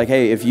where they're like,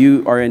 hey, if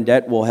you are in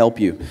debt, we'll help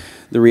you.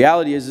 The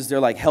reality is they're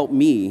like, help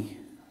me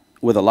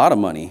with a lot of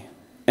money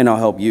and I'll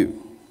help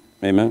you.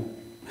 Amen.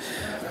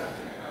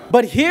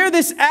 But here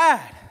this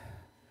ad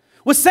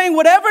was saying,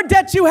 whatever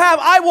debt you have,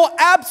 I will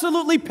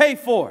absolutely pay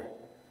for.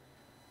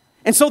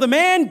 And so the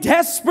man,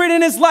 desperate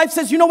in his life,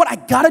 says, you know what, I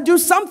got to do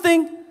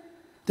something.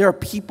 There are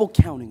people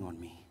counting on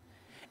me.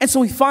 And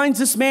so he finds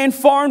this man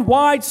far and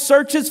wide,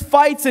 searches,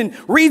 fights, and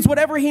reads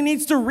whatever he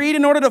needs to read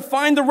in order to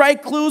find the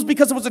right clues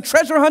because it was a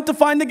treasure hunt to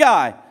find the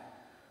guy.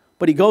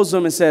 But he goes to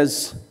him and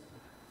says,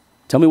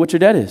 tell me what your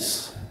debt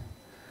is.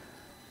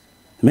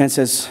 The man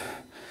says,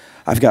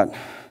 I've got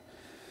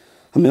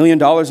 $1 million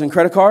in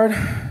credit card.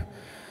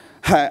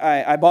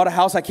 I bought a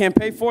house I can't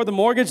pay for. The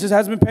mortgage just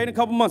hasn't been paid in a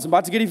couple months. I'm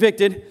about to get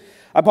evicted.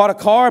 I bought a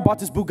car. I bought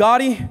this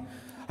Bugatti.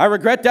 I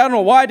regret that. I don't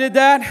know why I did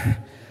that.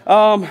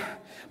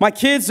 My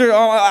kids are,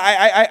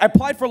 I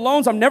applied for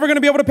loans I'm never going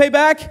to be able to pay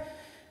back.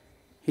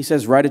 He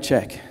says, write a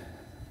check.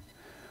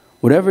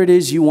 Whatever it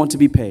is you want to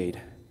be paid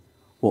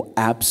will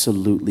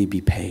absolutely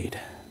be paid.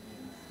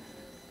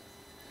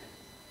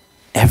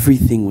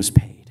 Everything was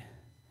paid.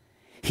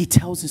 He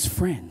tells his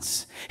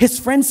friends. His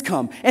friends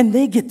come and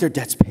they get their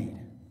debts paid.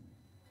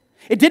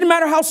 It didn't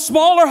matter how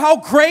small or how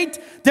great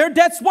their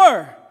debts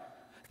were.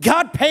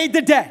 God paid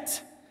the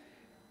debt.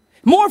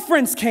 More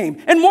friends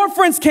came and more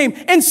friends came.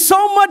 And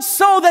so much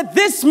so that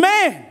this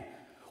man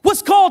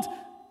was called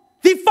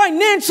the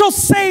financial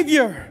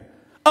savior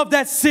of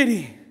that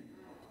city.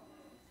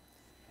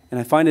 And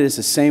I find it's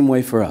the same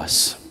way for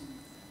us.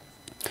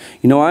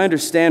 You know, I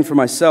understand for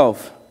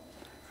myself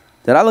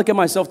that I look at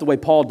myself the way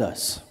Paul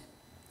does.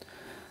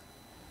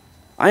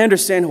 I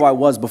understand who I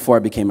was before I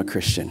became a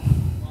Christian.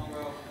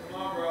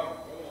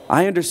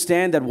 I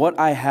understand that what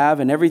I have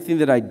and everything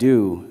that I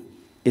do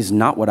is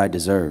not what I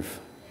deserve.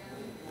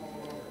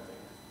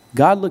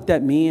 God looked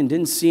at me and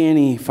didn't see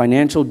any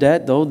financial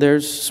debt, though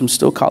there's some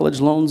still college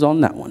loans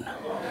on that one.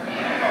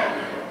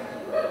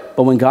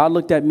 But when God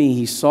looked at me,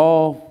 he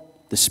saw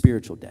the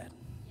spiritual debt.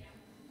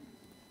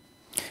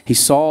 He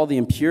saw the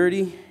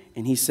impurity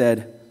and he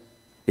said,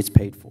 it's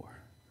paid for.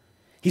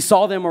 He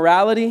saw the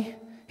immorality.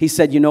 He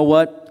said, you know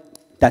what?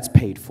 That's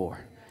paid for.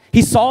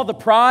 He saw the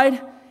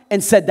pride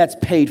and said, that's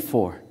paid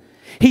for.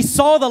 He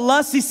saw the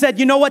lust. He said,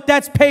 you know what?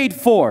 That's paid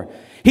for.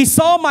 He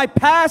saw my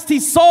past. He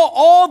saw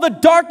all the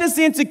darkness,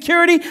 the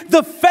insecurity,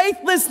 the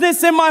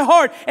faithlessness in my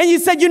heart. And he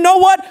said, you know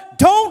what?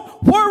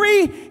 Don't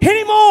worry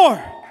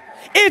anymore.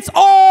 It's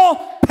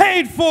all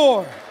paid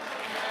for.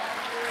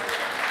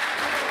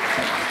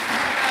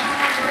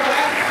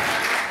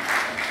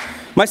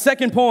 My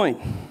second point,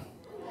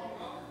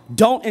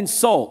 don't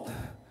insult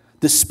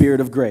the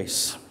Spirit of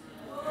grace.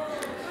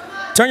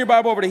 Turn your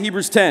Bible over to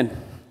Hebrews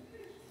 10.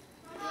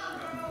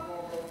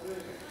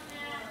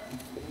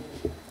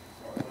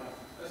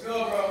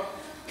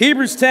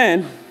 Hebrews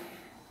 10,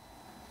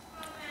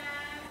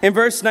 in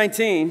verse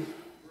 19,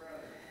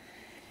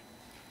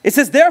 it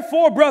says,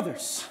 therefore,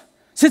 brothers,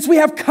 since we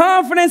have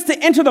confidence to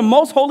enter the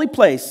most holy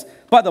place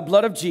by the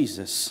blood of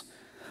Jesus,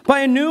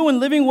 by a new and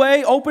living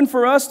way opened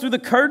for us through the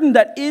curtain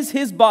that is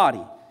his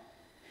body,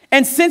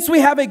 and since we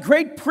have a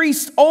great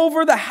priest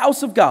over the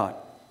house of God,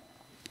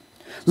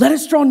 let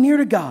us draw near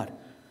to God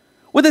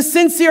with a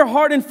sincere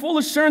heart and full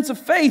assurance of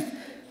faith,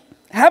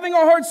 having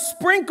our hearts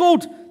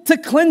sprinkled to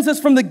cleanse us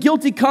from the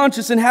guilty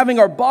conscience and having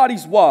our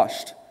bodies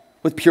washed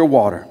with pure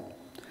water.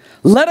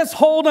 Let us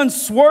hold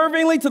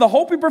unswervingly to the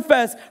hope we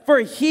profess, for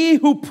he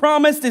who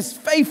promised is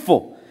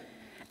faithful.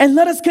 And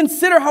let us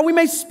consider how we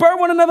may spur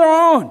one another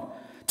on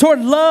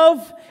toward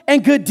love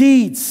and good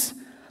deeds.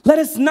 Let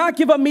us not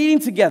give up meeting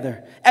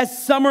together,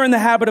 as some are in the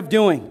habit of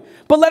doing,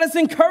 but let us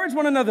encourage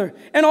one another,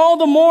 and all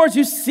the more as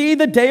you see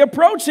the day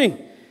approaching.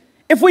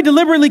 If we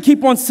deliberately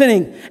keep on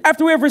sinning,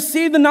 after we have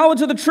received the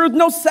knowledge of the truth,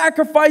 no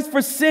sacrifice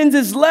for sins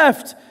is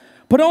left,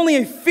 but only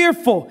a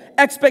fearful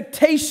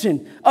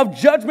expectation of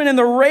judgment and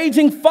the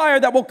raging fire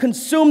that will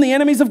consume the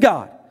enemies of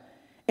God.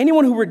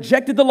 Anyone who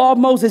rejected the law of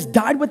Moses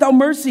died without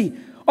mercy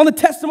on the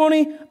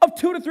testimony of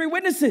 2 to 3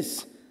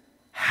 witnesses.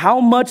 How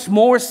much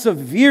more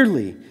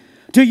severely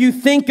do you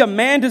think a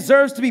man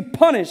deserves to be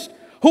punished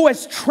who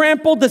has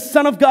trampled the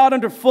Son of God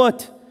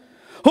underfoot?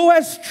 Who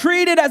has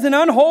treated as an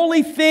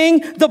unholy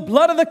thing the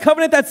blood of the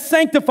covenant that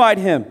sanctified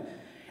him,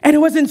 and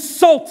who has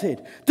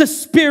insulted the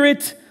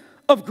Spirit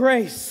of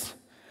grace.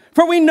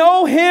 For we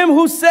know him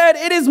who said,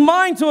 it is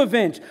mine to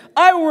avenge,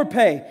 I will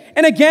repay.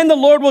 And again, the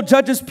Lord will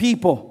judge his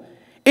people.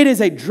 It is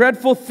a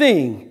dreadful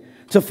thing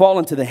to fall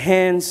into the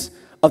hands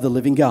of the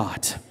living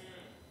God.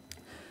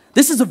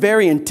 This is a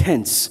very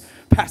intense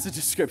passage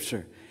of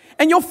Scripture.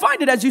 And you'll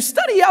find it as you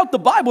study out the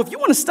Bible. If you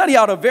want to study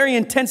out a very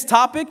intense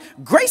topic,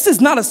 grace is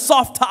not a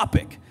soft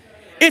topic.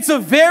 It's a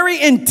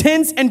very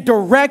intense and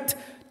direct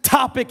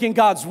topic in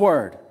God's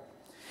word.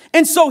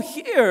 And so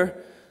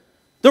here,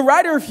 the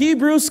writer of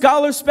Hebrews,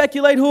 scholars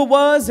speculate who it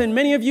was, and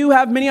many of you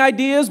have many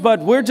ideas,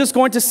 but we're just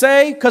going to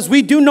say, because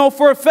we do know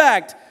for a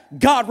fact,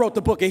 God wrote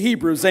the book of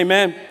Hebrews,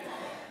 amen?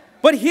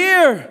 But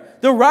here,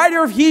 the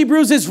writer of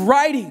Hebrews is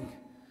writing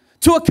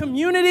to a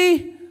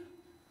community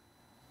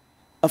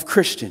of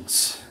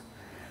Christians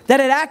that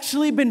had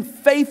actually been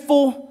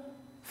faithful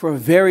for a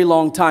very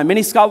long time.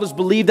 Many scholars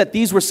believe that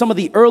these were some of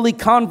the early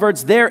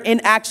converts there in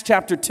Acts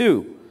chapter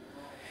 2.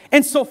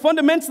 And so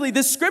fundamentally,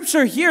 this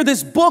scripture here,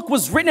 this book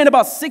was written in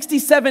about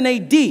 67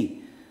 AD.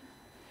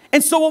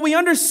 And so what we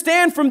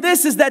understand from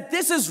this is that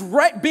this is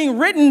being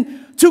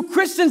written to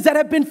Christians that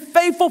have been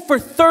faithful for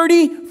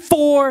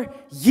 34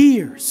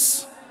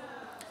 years.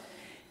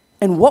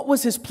 And what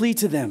was his plea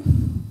to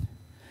them?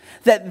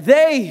 That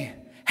they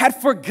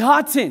had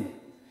forgotten.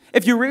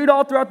 If you read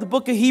all throughout the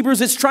book of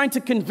Hebrews, it's trying to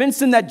convince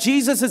them that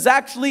Jesus is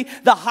actually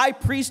the high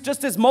priest,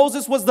 just as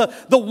Moses was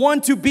the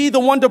one to be the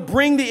one to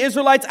bring the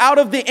Israelites out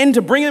of the end,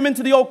 to bring them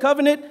into the old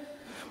covenant.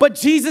 But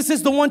Jesus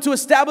is the one to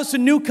establish a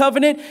new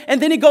covenant.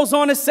 And then he goes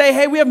on to say,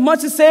 hey, we have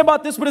much to say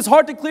about this, but it's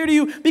hard to clear to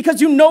you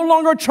because you no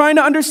longer are trying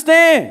to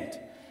understand.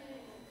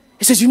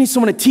 He says you need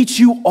someone to teach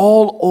you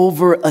all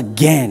over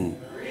again.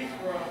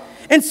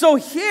 And so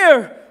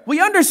here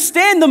we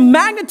understand the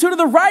magnitude of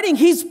the writing.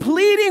 He's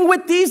pleading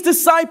with these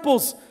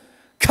disciples.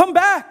 Come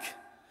back.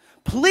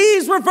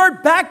 Please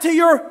revert back to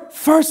your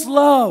first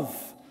love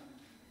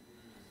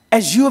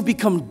as you have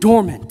become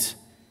dormant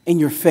in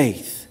your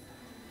faith.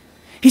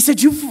 He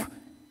said, you've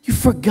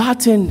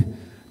forgotten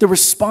the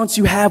response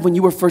you had when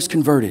you were first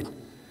converted.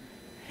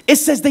 It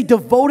says they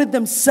devoted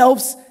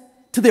themselves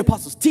to the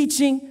apostles'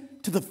 teaching,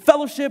 to the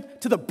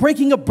fellowship, to the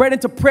breaking of bread,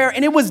 and to prayer,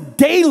 and it was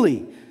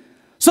daily.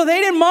 So they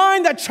didn't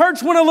mind that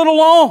church went a little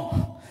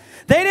long.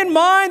 They didn't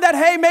mind that,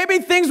 hey, maybe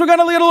things were going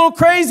to get a little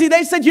crazy.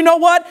 They said, you know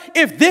what?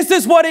 If this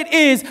is what it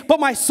is, but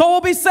my soul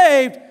will be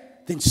saved,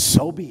 then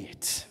so be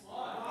it.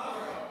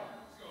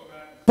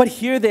 But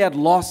here they had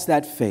lost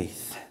that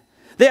faith.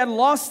 They had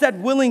lost that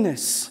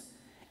willingness.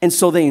 And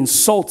so they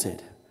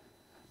insulted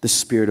the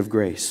Spirit of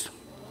grace.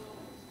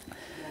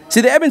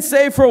 See, they had been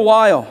saved for a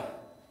while.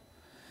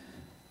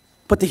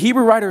 But the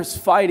Hebrew writer is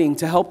fighting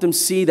to help them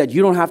see that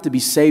you don't have to be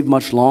saved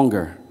much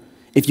longer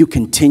if you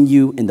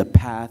continue in the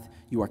path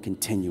you are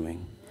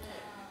continuing.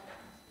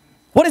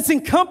 What it's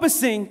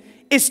encompassing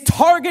is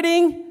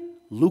targeting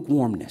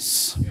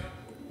lukewarmness.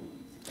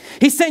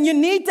 He's saying you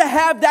need to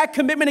have that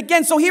commitment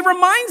again. So he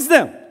reminds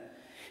them.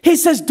 He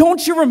says,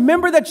 don't you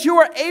remember that you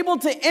are able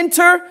to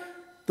enter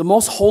the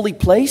most holy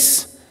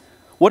place?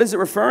 What is it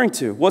referring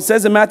to? Well, it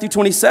says in Matthew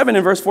 27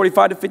 in verse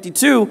 45 to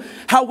 52,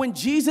 how when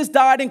Jesus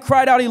died and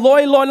cried out,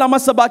 Eloi, Eloi, lama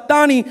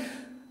sabachthani,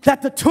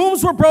 that the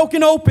tombs were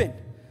broken open,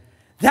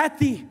 that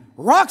the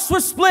rocks were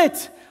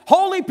split,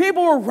 holy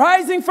people were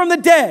rising from the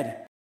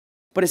dead.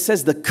 But it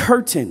says the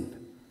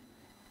curtain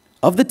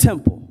of the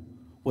temple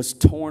was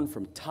torn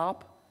from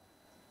top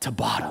to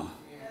bottom.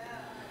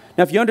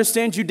 Now, if you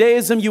understand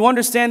Judaism, you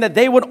understand that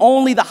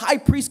the high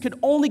priest could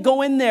only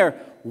go in there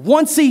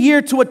once a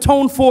year to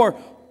atone for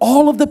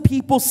all of the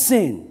people's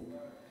sin.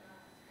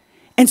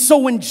 And so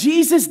when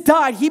Jesus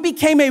died, he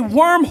became a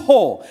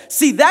wormhole.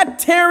 See, that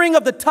tearing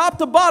of the top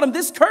to bottom,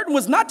 this curtain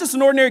was not just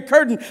an ordinary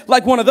curtain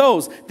like one of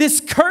those.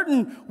 This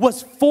curtain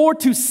was 4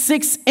 to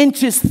 6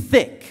 inches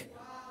thick.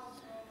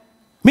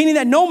 Meaning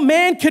that no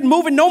man could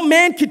move it, no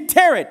man could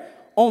tear it.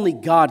 Only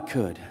God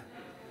could.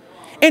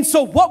 And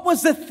so what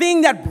was the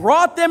thing that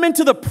brought them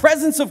into the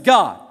presence of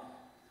God?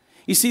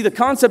 You see, the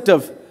concept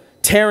of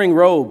tearing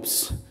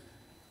robes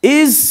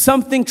is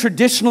something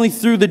traditionally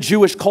through the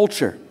Jewish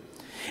culture.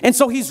 And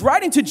so he's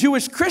writing to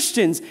Jewish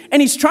Christians,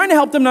 and he's trying to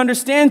help them to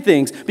understand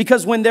things.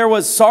 Because when there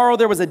was sorrow,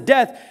 there was a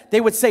death, they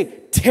would say,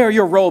 tear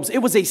your robes. It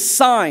was a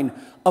sign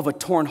of a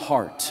torn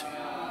heart.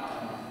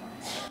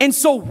 And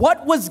so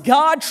what was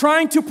God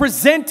trying to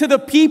present to the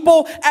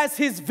people as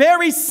his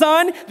very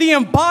son, the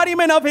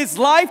embodiment of his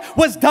life,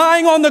 was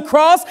dying on the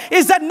cross?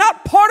 Is that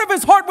not part of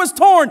his heart was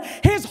torn?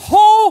 His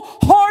whole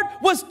heart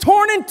was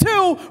torn in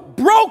two,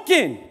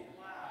 broken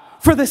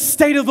for the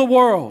state of the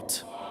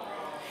world.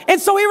 And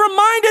so he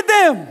reminded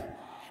them,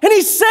 and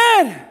he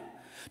said,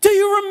 do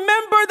you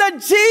remember that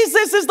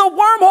Jesus is the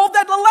wormhole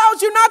that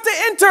allows you not to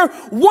enter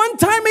one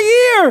time a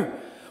year?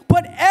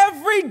 But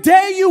every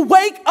day you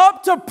wake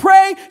up to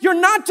pray, you're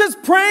not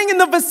just praying in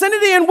the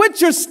vicinity in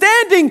which you're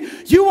standing,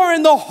 you are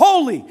in the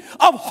holy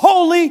of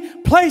holy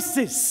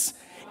places,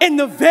 in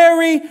the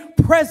very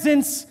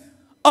presence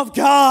of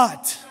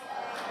God.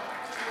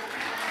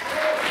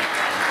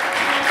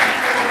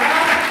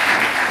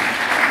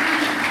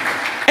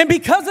 And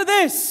because of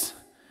this,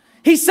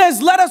 he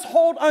says, let us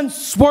hold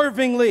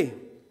unswervingly.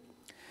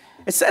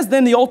 It says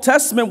then the Old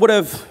Testament would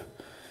have,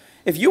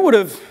 if you would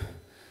have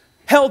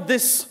held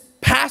this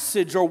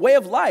passage or way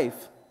of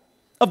life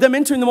of them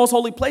entering the most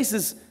holy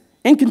places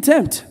in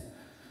contempt.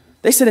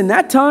 They said in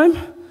that time,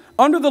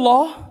 under the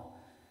law,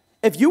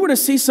 if you were to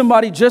see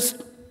somebody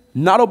just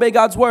not obey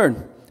God's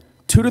word,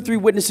 2 to 3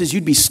 witnesses,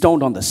 you'd be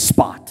stoned on the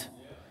spot.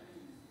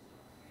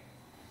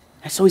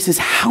 And so he says,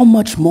 how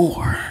much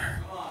more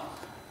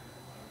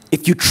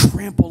if you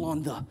trample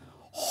on the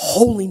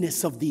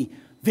holiness of the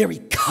very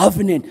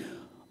covenant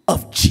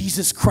of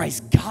Jesus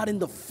Christ, God in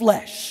the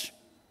flesh,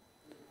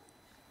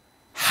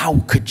 how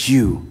could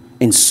you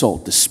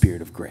insult the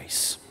Spirit of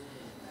grace?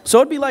 So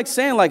it'd be like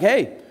saying, like,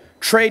 hey,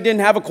 Trey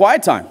didn't have a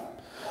quiet time.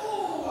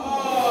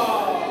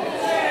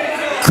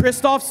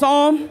 Christoph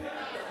saw him,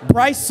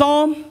 Bryce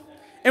saw him,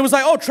 and was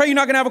like, oh, Trey, you're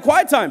not going to have a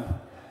quiet time.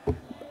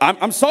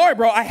 I'm sorry,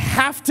 bro. I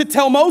have to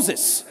tell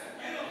Moses.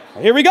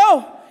 Here we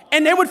go.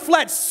 And they would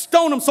flat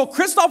stone him. So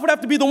Christoph would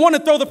have to be the one to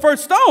throw the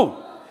first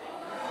stone.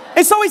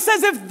 And so he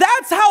says, if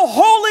that's how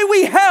holy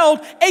we held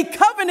a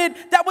covenant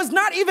that was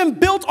not even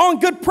built on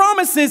good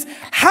promises,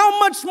 how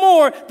much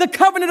more the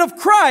covenant of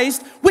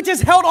Christ, which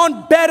is held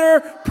on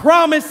better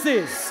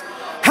promises?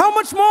 How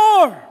much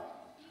more?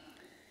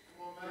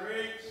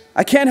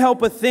 I can't help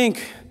but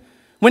think,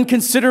 when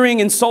considering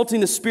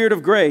insulting the Spirit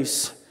of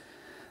grace,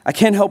 I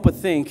can't help but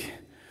think,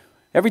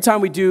 every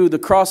time we do the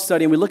cross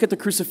study and we look at the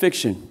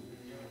crucifixion,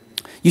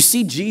 you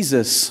see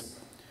Jesus,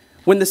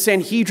 when the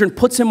Sanhedrin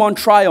puts him on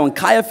trial and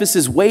Caiaphas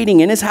is waiting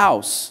in his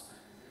house.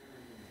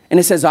 And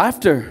it says,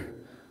 after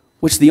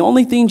which the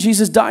only thing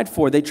Jesus died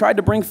for, they tried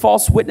to bring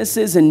false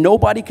witnesses and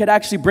nobody could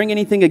actually bring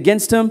anything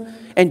against him.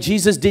 And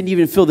Jesus didn't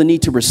even feel the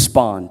need to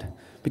respond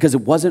because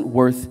it wasn't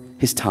worth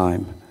his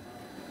time.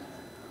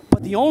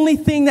 But the only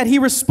thing that he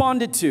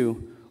responded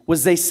to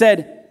was they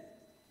said,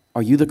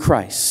 are you the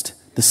Christ,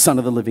 the Son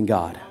of the living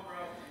God?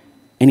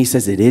 And he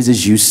says, it is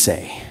as you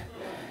say.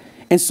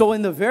 And so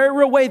in the very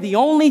real way, the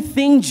only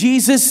thing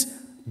Jesus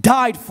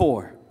died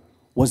for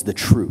was the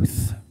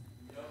truth.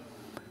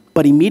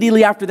 But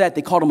immediately after that,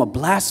 they called him a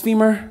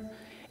blasphemer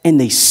and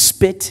they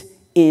spit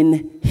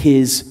in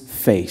his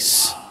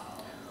face.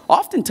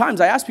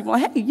 Oftentimes I ask people,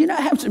 hey, you know,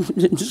 I have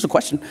just a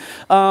question.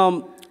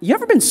 You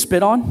ever been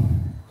spit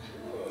on?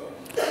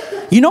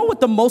 You know what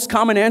the most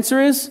common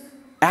answer is?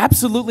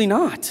 Absolutely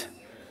not.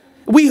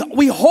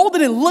 We hold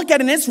it and look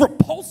at it, and it's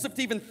repulsive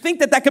to even think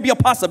that that could be a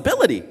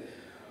possibility.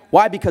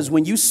 Why? Because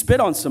when you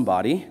spit on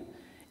somebody,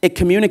 it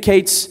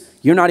communicates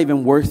you're not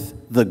even worth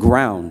the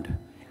ground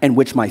in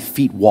which my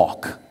feet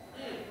walk.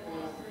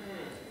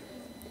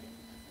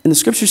 And the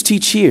scriptures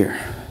teach here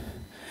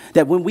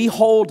that when we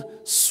hold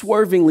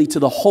swervingly to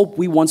the hope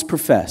we once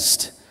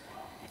professed,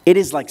 it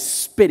is like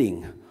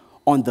spitting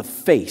on the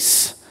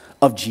face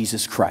of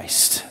Jesus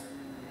Christ.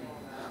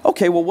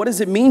 Okay, well, what does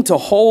it mean to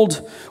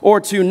hold or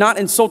to not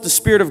insult the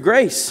Spirit of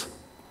grace?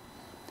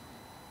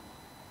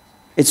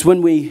 It's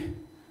when we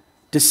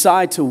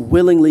decide to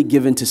willingly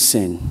give into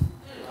sin,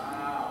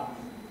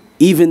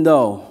 even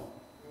though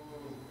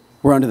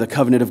we're under the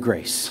covenant of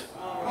grace.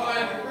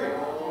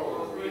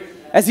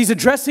 As he's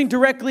addressing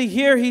directly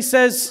here, he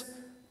says,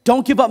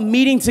 don't give up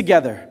meeting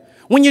together.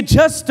 When you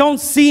just don't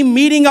see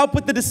meeting up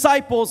with the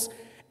disciples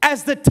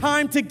as the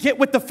time to get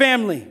with the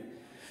family.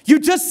 You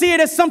just see it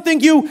as something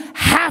you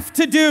have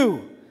to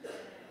do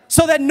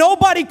so that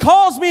nobody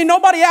calls me and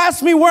nobody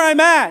asks me where I'm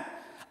at.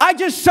 I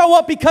just show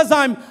up because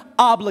I'm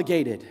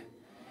obligated.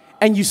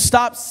 And you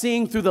stop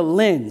seeing through the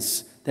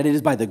lens that it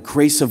is by the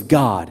grace of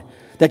God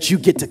that you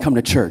get to come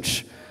to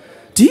church.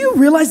 Do you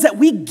realize that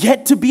we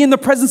get to be in the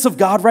presence of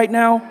God right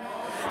now?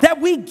 That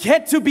we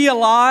get to be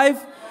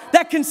alive?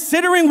 That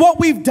considering what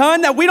we've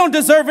done, that we don't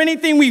deserve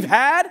anything we've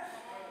had?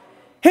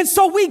 And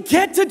so we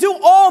get to do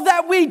all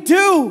that we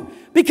do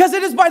because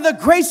it is by the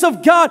grace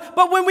of God.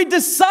 But when we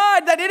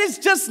decide that it is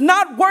just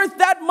not worth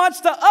that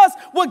much to us,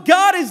 what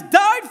God has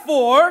died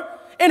for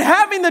in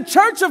having the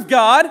church of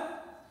God,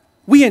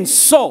 we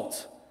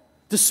insult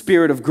the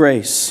Spirit of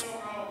grace.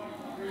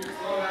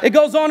 It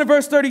goes on in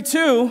verse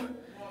 32,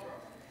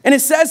 and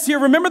it says here,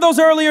 remember those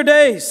earlier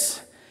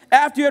days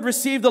after you had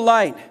received the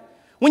light,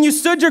 when you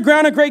stood your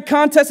ground in great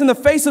contest in the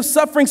face of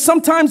suffering.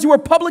 Sometimes you were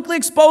publicly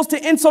exposed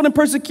to insult and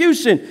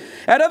persecution.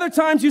 At other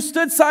times you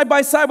stood side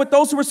by side with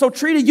those who were so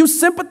treated. You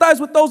sympathized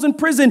with those in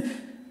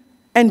prison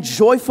and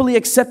joyfully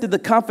accepted the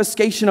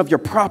confiscation of your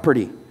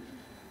property.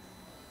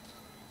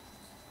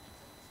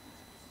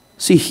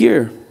 See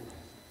here,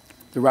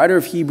 the writer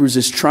of Hebrews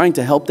is trying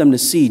to help them to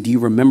see, do you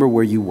remember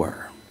where you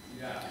were?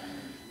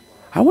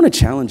 I want to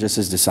challenge us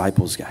as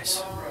disciples,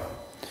 guys.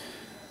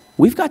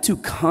 We've got to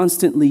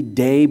constantly,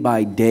 day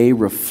by day,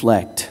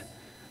 reflect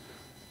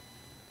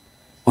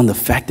on the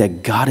fact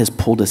that God has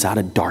pulled us out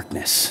of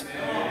darkness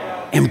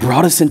and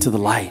brought us into the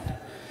light.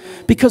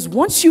 Because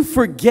once you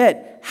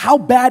forget how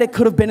bad it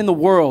could have been in the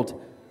world,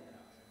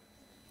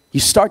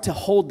 you start to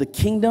hold the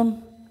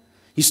kingdom,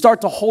 you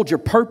start to hold your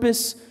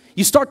purpose,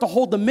 you start to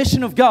hold the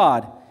mission of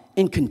God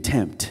in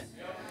contempt.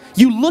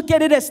 You look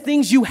at it as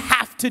things you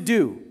have to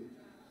do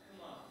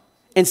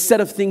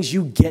instead of things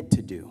you get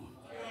to do.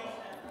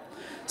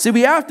 See,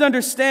 we have to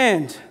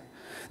understand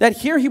that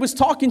here he was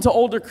talking to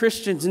older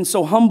Christians, and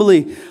so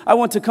humbly, I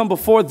want to come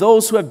before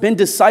those who have been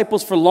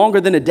disciples for longer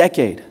than a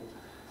decade.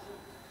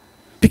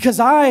 Because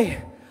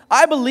I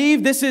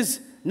believe this is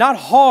not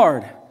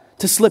hard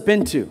to slip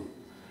into.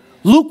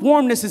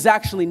 Lukewarmness is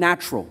actually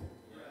natural.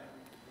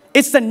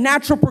 It's the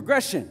natural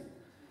progression.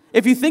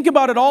 If you think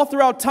about it all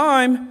throughout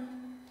time,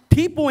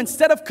 people,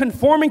 instead of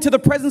conforming to the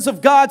presence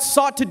of God,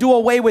 sought to do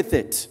away with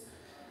it.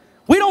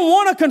 We don't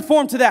want to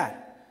conform to that.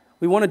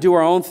 We want to do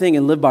our own thing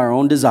and live by our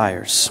own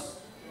desires.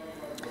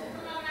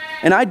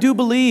 And I do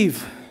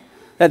believe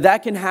that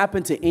that can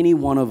happen to any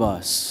one of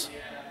us.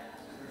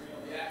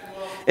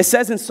 It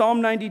says in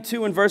Psalm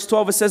 92 and verse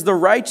 12, it says, the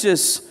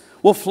righteous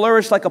will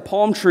flourish like a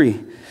palm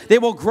tree. They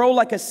will grow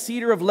like a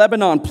cedar of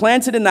Lebanon,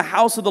 planted in the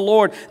house of the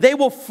Lord. They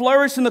will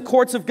flourish in the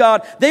courts of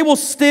God. They will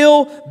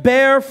still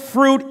bear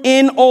fruit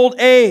in old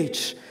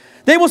age.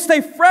 They will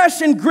stay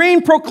fresh and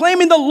green,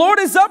 proclaiming the Lord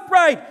is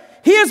upright.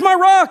 He is my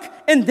rock,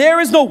 and there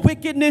is no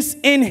wickedness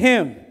in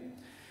him.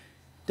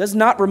 Does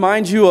not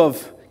remind you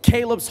of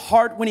Caleb's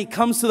heart when he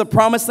comes to the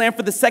promised land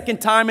for the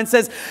second time and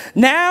says,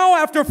 now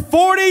after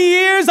 40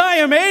 years, I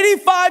am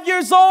 85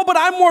 years old, but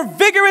I'm more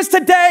vigorous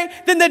today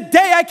than the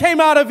day I came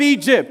out of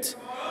Egypt.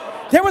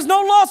 There was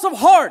no loss of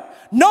heart,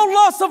 no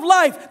loss of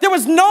life. There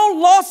was no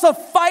loss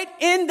of fight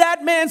in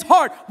that man's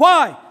heart.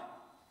 Why?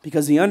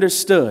 Because he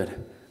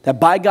understood that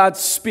by God's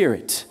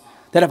Spirit,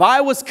 that if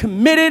I was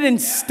committed and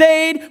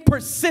stayed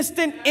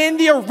persistent in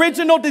the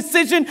original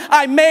decision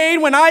I made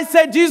when I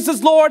said Jesus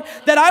is Lord,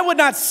 that I would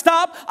not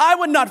stop, I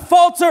would not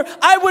falter,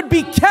 I would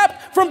be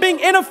kept from being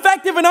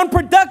ineffective and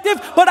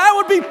unproductive, but I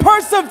would be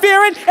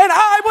perseverant and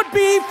I would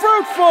be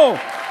fruitful.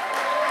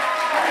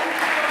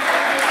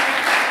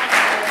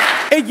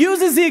 It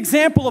uses the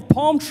example of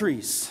palm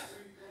trees.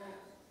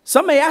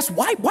 Some may ask,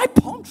 why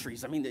palm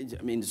trees? I mean,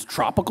 it's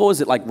tropical.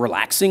 Is it like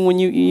relaxing when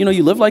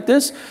you live like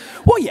this?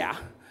 Well, yeah.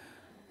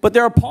 But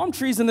there are palm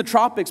trees in the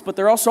tropics, but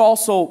there are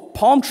also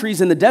palm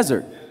trees in the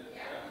desert.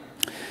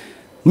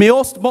 We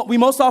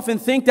most often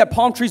think that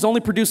palm trees only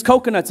produce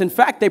coconuts. In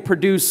fact, they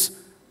produce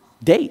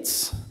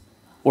dates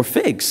or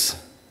figs.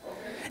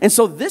 And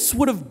so this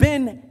would have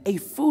been a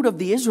food of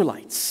the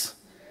Israelites.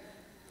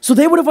 So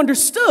they would have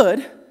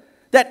understood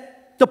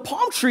that the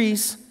palm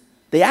trees,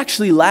 they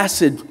actually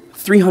lasted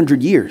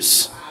 300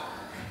 years.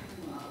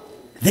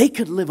 They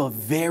could live a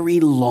very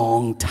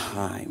long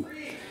time.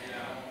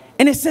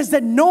 And it says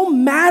that no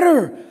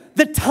matter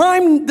the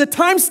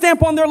time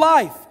stamp on their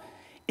life,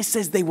 it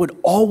says they would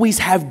always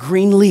have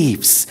green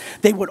leaves.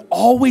 They would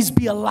always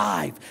be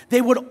alive.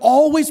 They would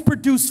always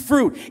produce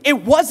fruit.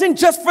 It wasn't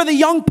just for the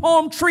young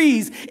palm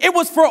trees. It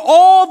was for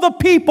all the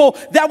people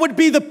that would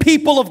be the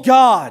people of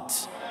God.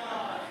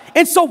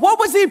 And so what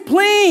was he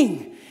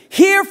pleading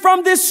here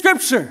from this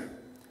scripture?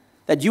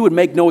 That you would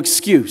make no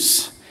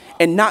excuse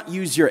and not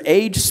use your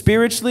age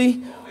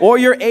spiritually or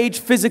your age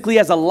physically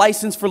as a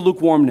license for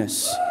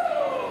lukewarmness.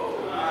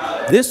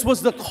 This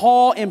was the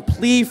call and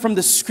plea from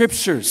the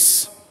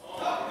scriptures.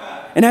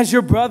 And as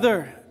your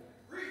brother,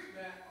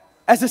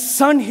 as a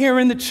son here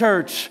in the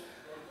church,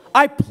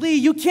 I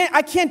plead,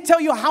 I can't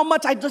tell you how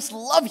much I just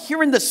love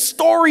hearing the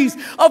stories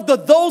of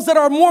those that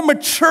are more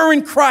mature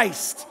in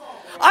Christ.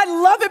 I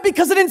love it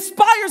because it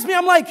inspires me.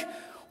 I'm like,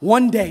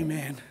 one day,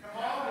 man,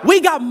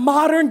 we got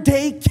modern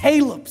day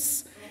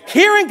Calebs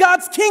here in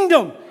God's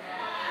kingdom.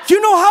 You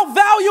know how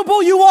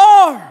valuable you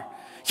are.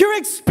 Your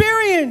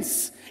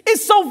experience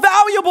is so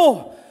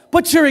valuable,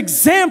 but your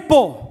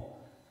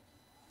example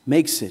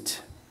makes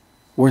it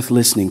worth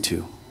listening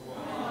to.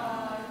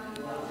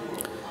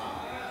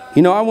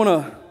 You know, I want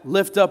to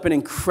lift up an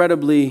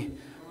incredibly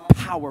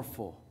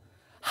powerful,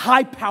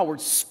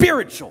 high-powered,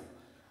 spiritual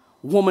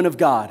woman of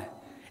God,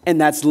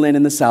 and that's Lynn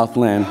in the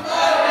Southland.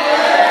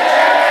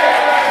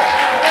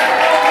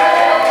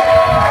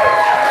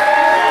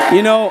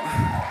 You know,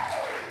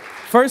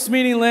 first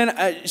meeting Lynn,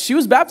 she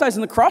was baptized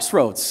in the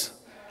Crossroads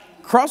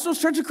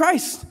Church of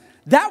Christ.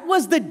 That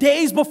was the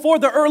days before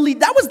that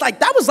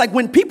was like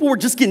when people were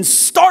just getting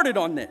started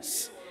on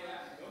this.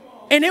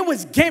 And it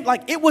was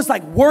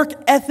like work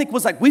ethic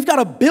was like, we've got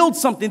to build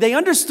something. They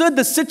understood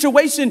the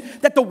situation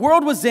that the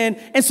world was in,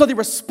 and so they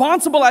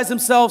responsibilized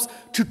themselves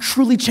to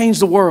truly change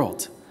the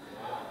world.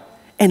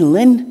 And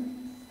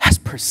Lynn has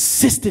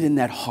persisted in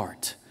that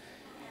heart.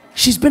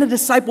 She's been a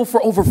disciple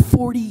for over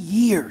 40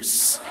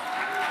 years.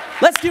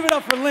 Let's give it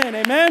up for Lynn,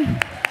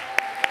 amen?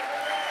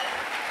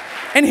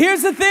 And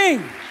here's the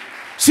thing.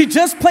 She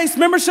just placed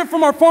membership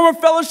from our former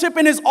fellowship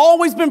and has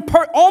already been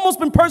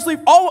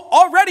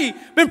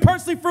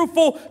personally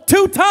fruitful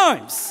 2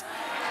 times.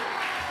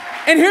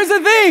 And here's the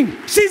thing.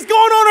 She's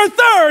going on her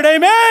 3rd,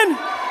 amen?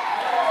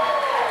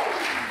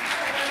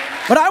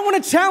 But I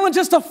want to challenge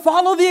us to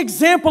follow the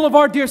example of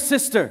our dear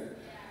sister.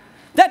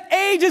 That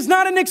age is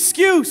not an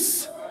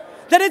excuse.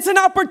 That it's an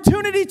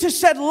opportunity to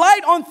shed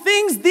light on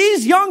things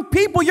these young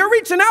people you're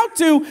reaching out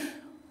to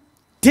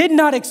did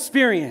not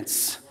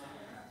experience.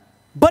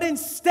 But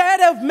instead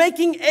of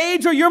making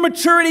age or your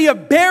maturity a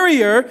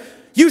barrier,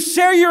 you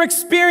share your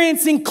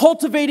experience in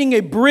cultivating a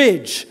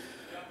bridge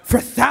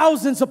for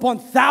thousands upon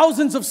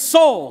thousands of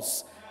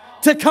souls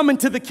to come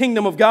into the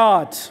kingdom of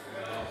God.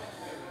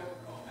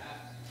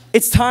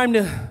 It's time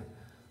to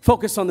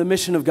focus on the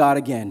mission of God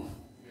again.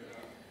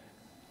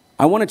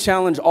 I want to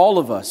challenge all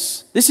of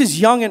us. This is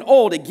young and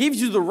old. It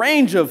gives you the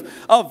range of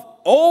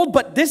old,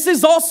 but this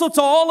is also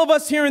to all of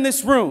us here in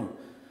this room.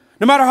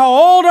 No matter how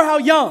old or how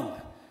young.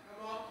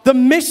 The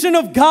mission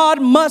of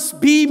God must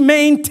be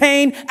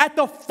maintained at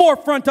the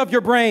forefront of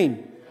your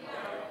brain.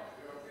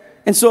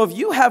 And so if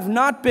you have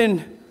not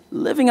been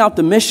living out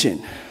the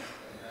mission,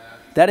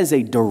 that is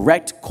a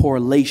direct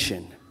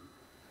correlation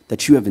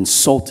that you have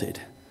insulted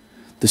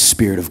the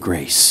Spirit of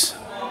grace.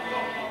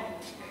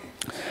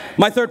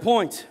 My third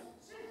point,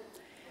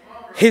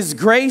 His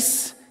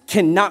grace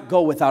cannot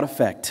go without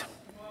effect.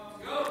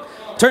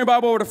 Turn your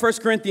Bible over to 1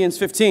 Corinthians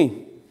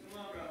 15.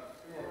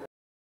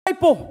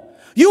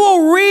 You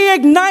will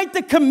reignite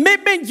the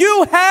commitment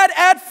you had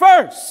at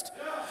first.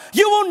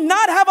 You will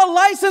not have a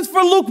license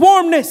for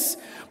lukewarmness,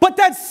 but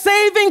that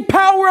saving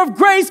power of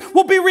grace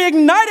will be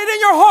reignited in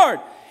your heart,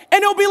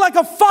 and it'll be like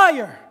a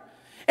fire.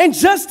 And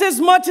just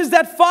as much as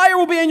that fire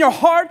will be in your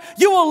heart,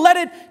 you will let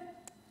it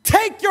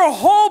take your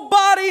whole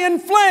body in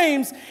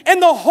flames,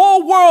 and the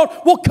whole world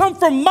will come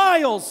for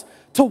miles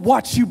to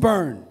watch you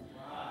burn.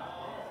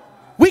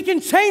 We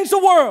can change the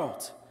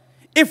world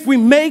if we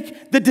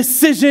make the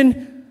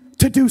decision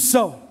to do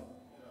so.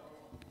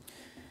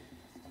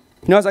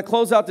 You know, as I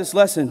close out this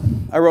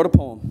lesson, I wrote a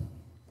poem.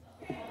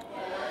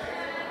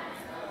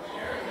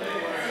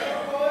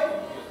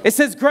 It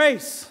says,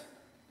 grace,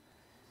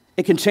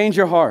 it can change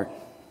your heart.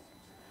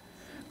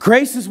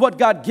 Grace is what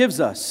God gives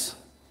us.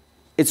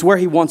 It's where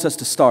He wants us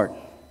to start.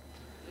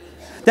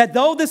 That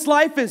though this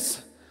life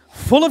is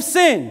full of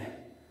sin,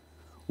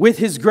 with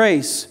His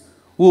grace,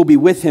 we'll be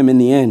with Him in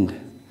the end.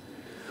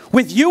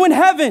 With you in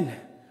heaven,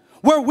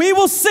 where we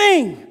will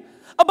sing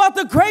about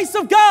the grace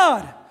of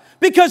God,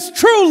 because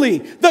truly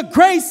the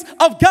grace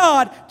of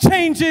God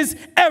changes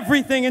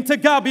everything, and to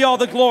God be all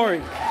the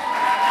glory.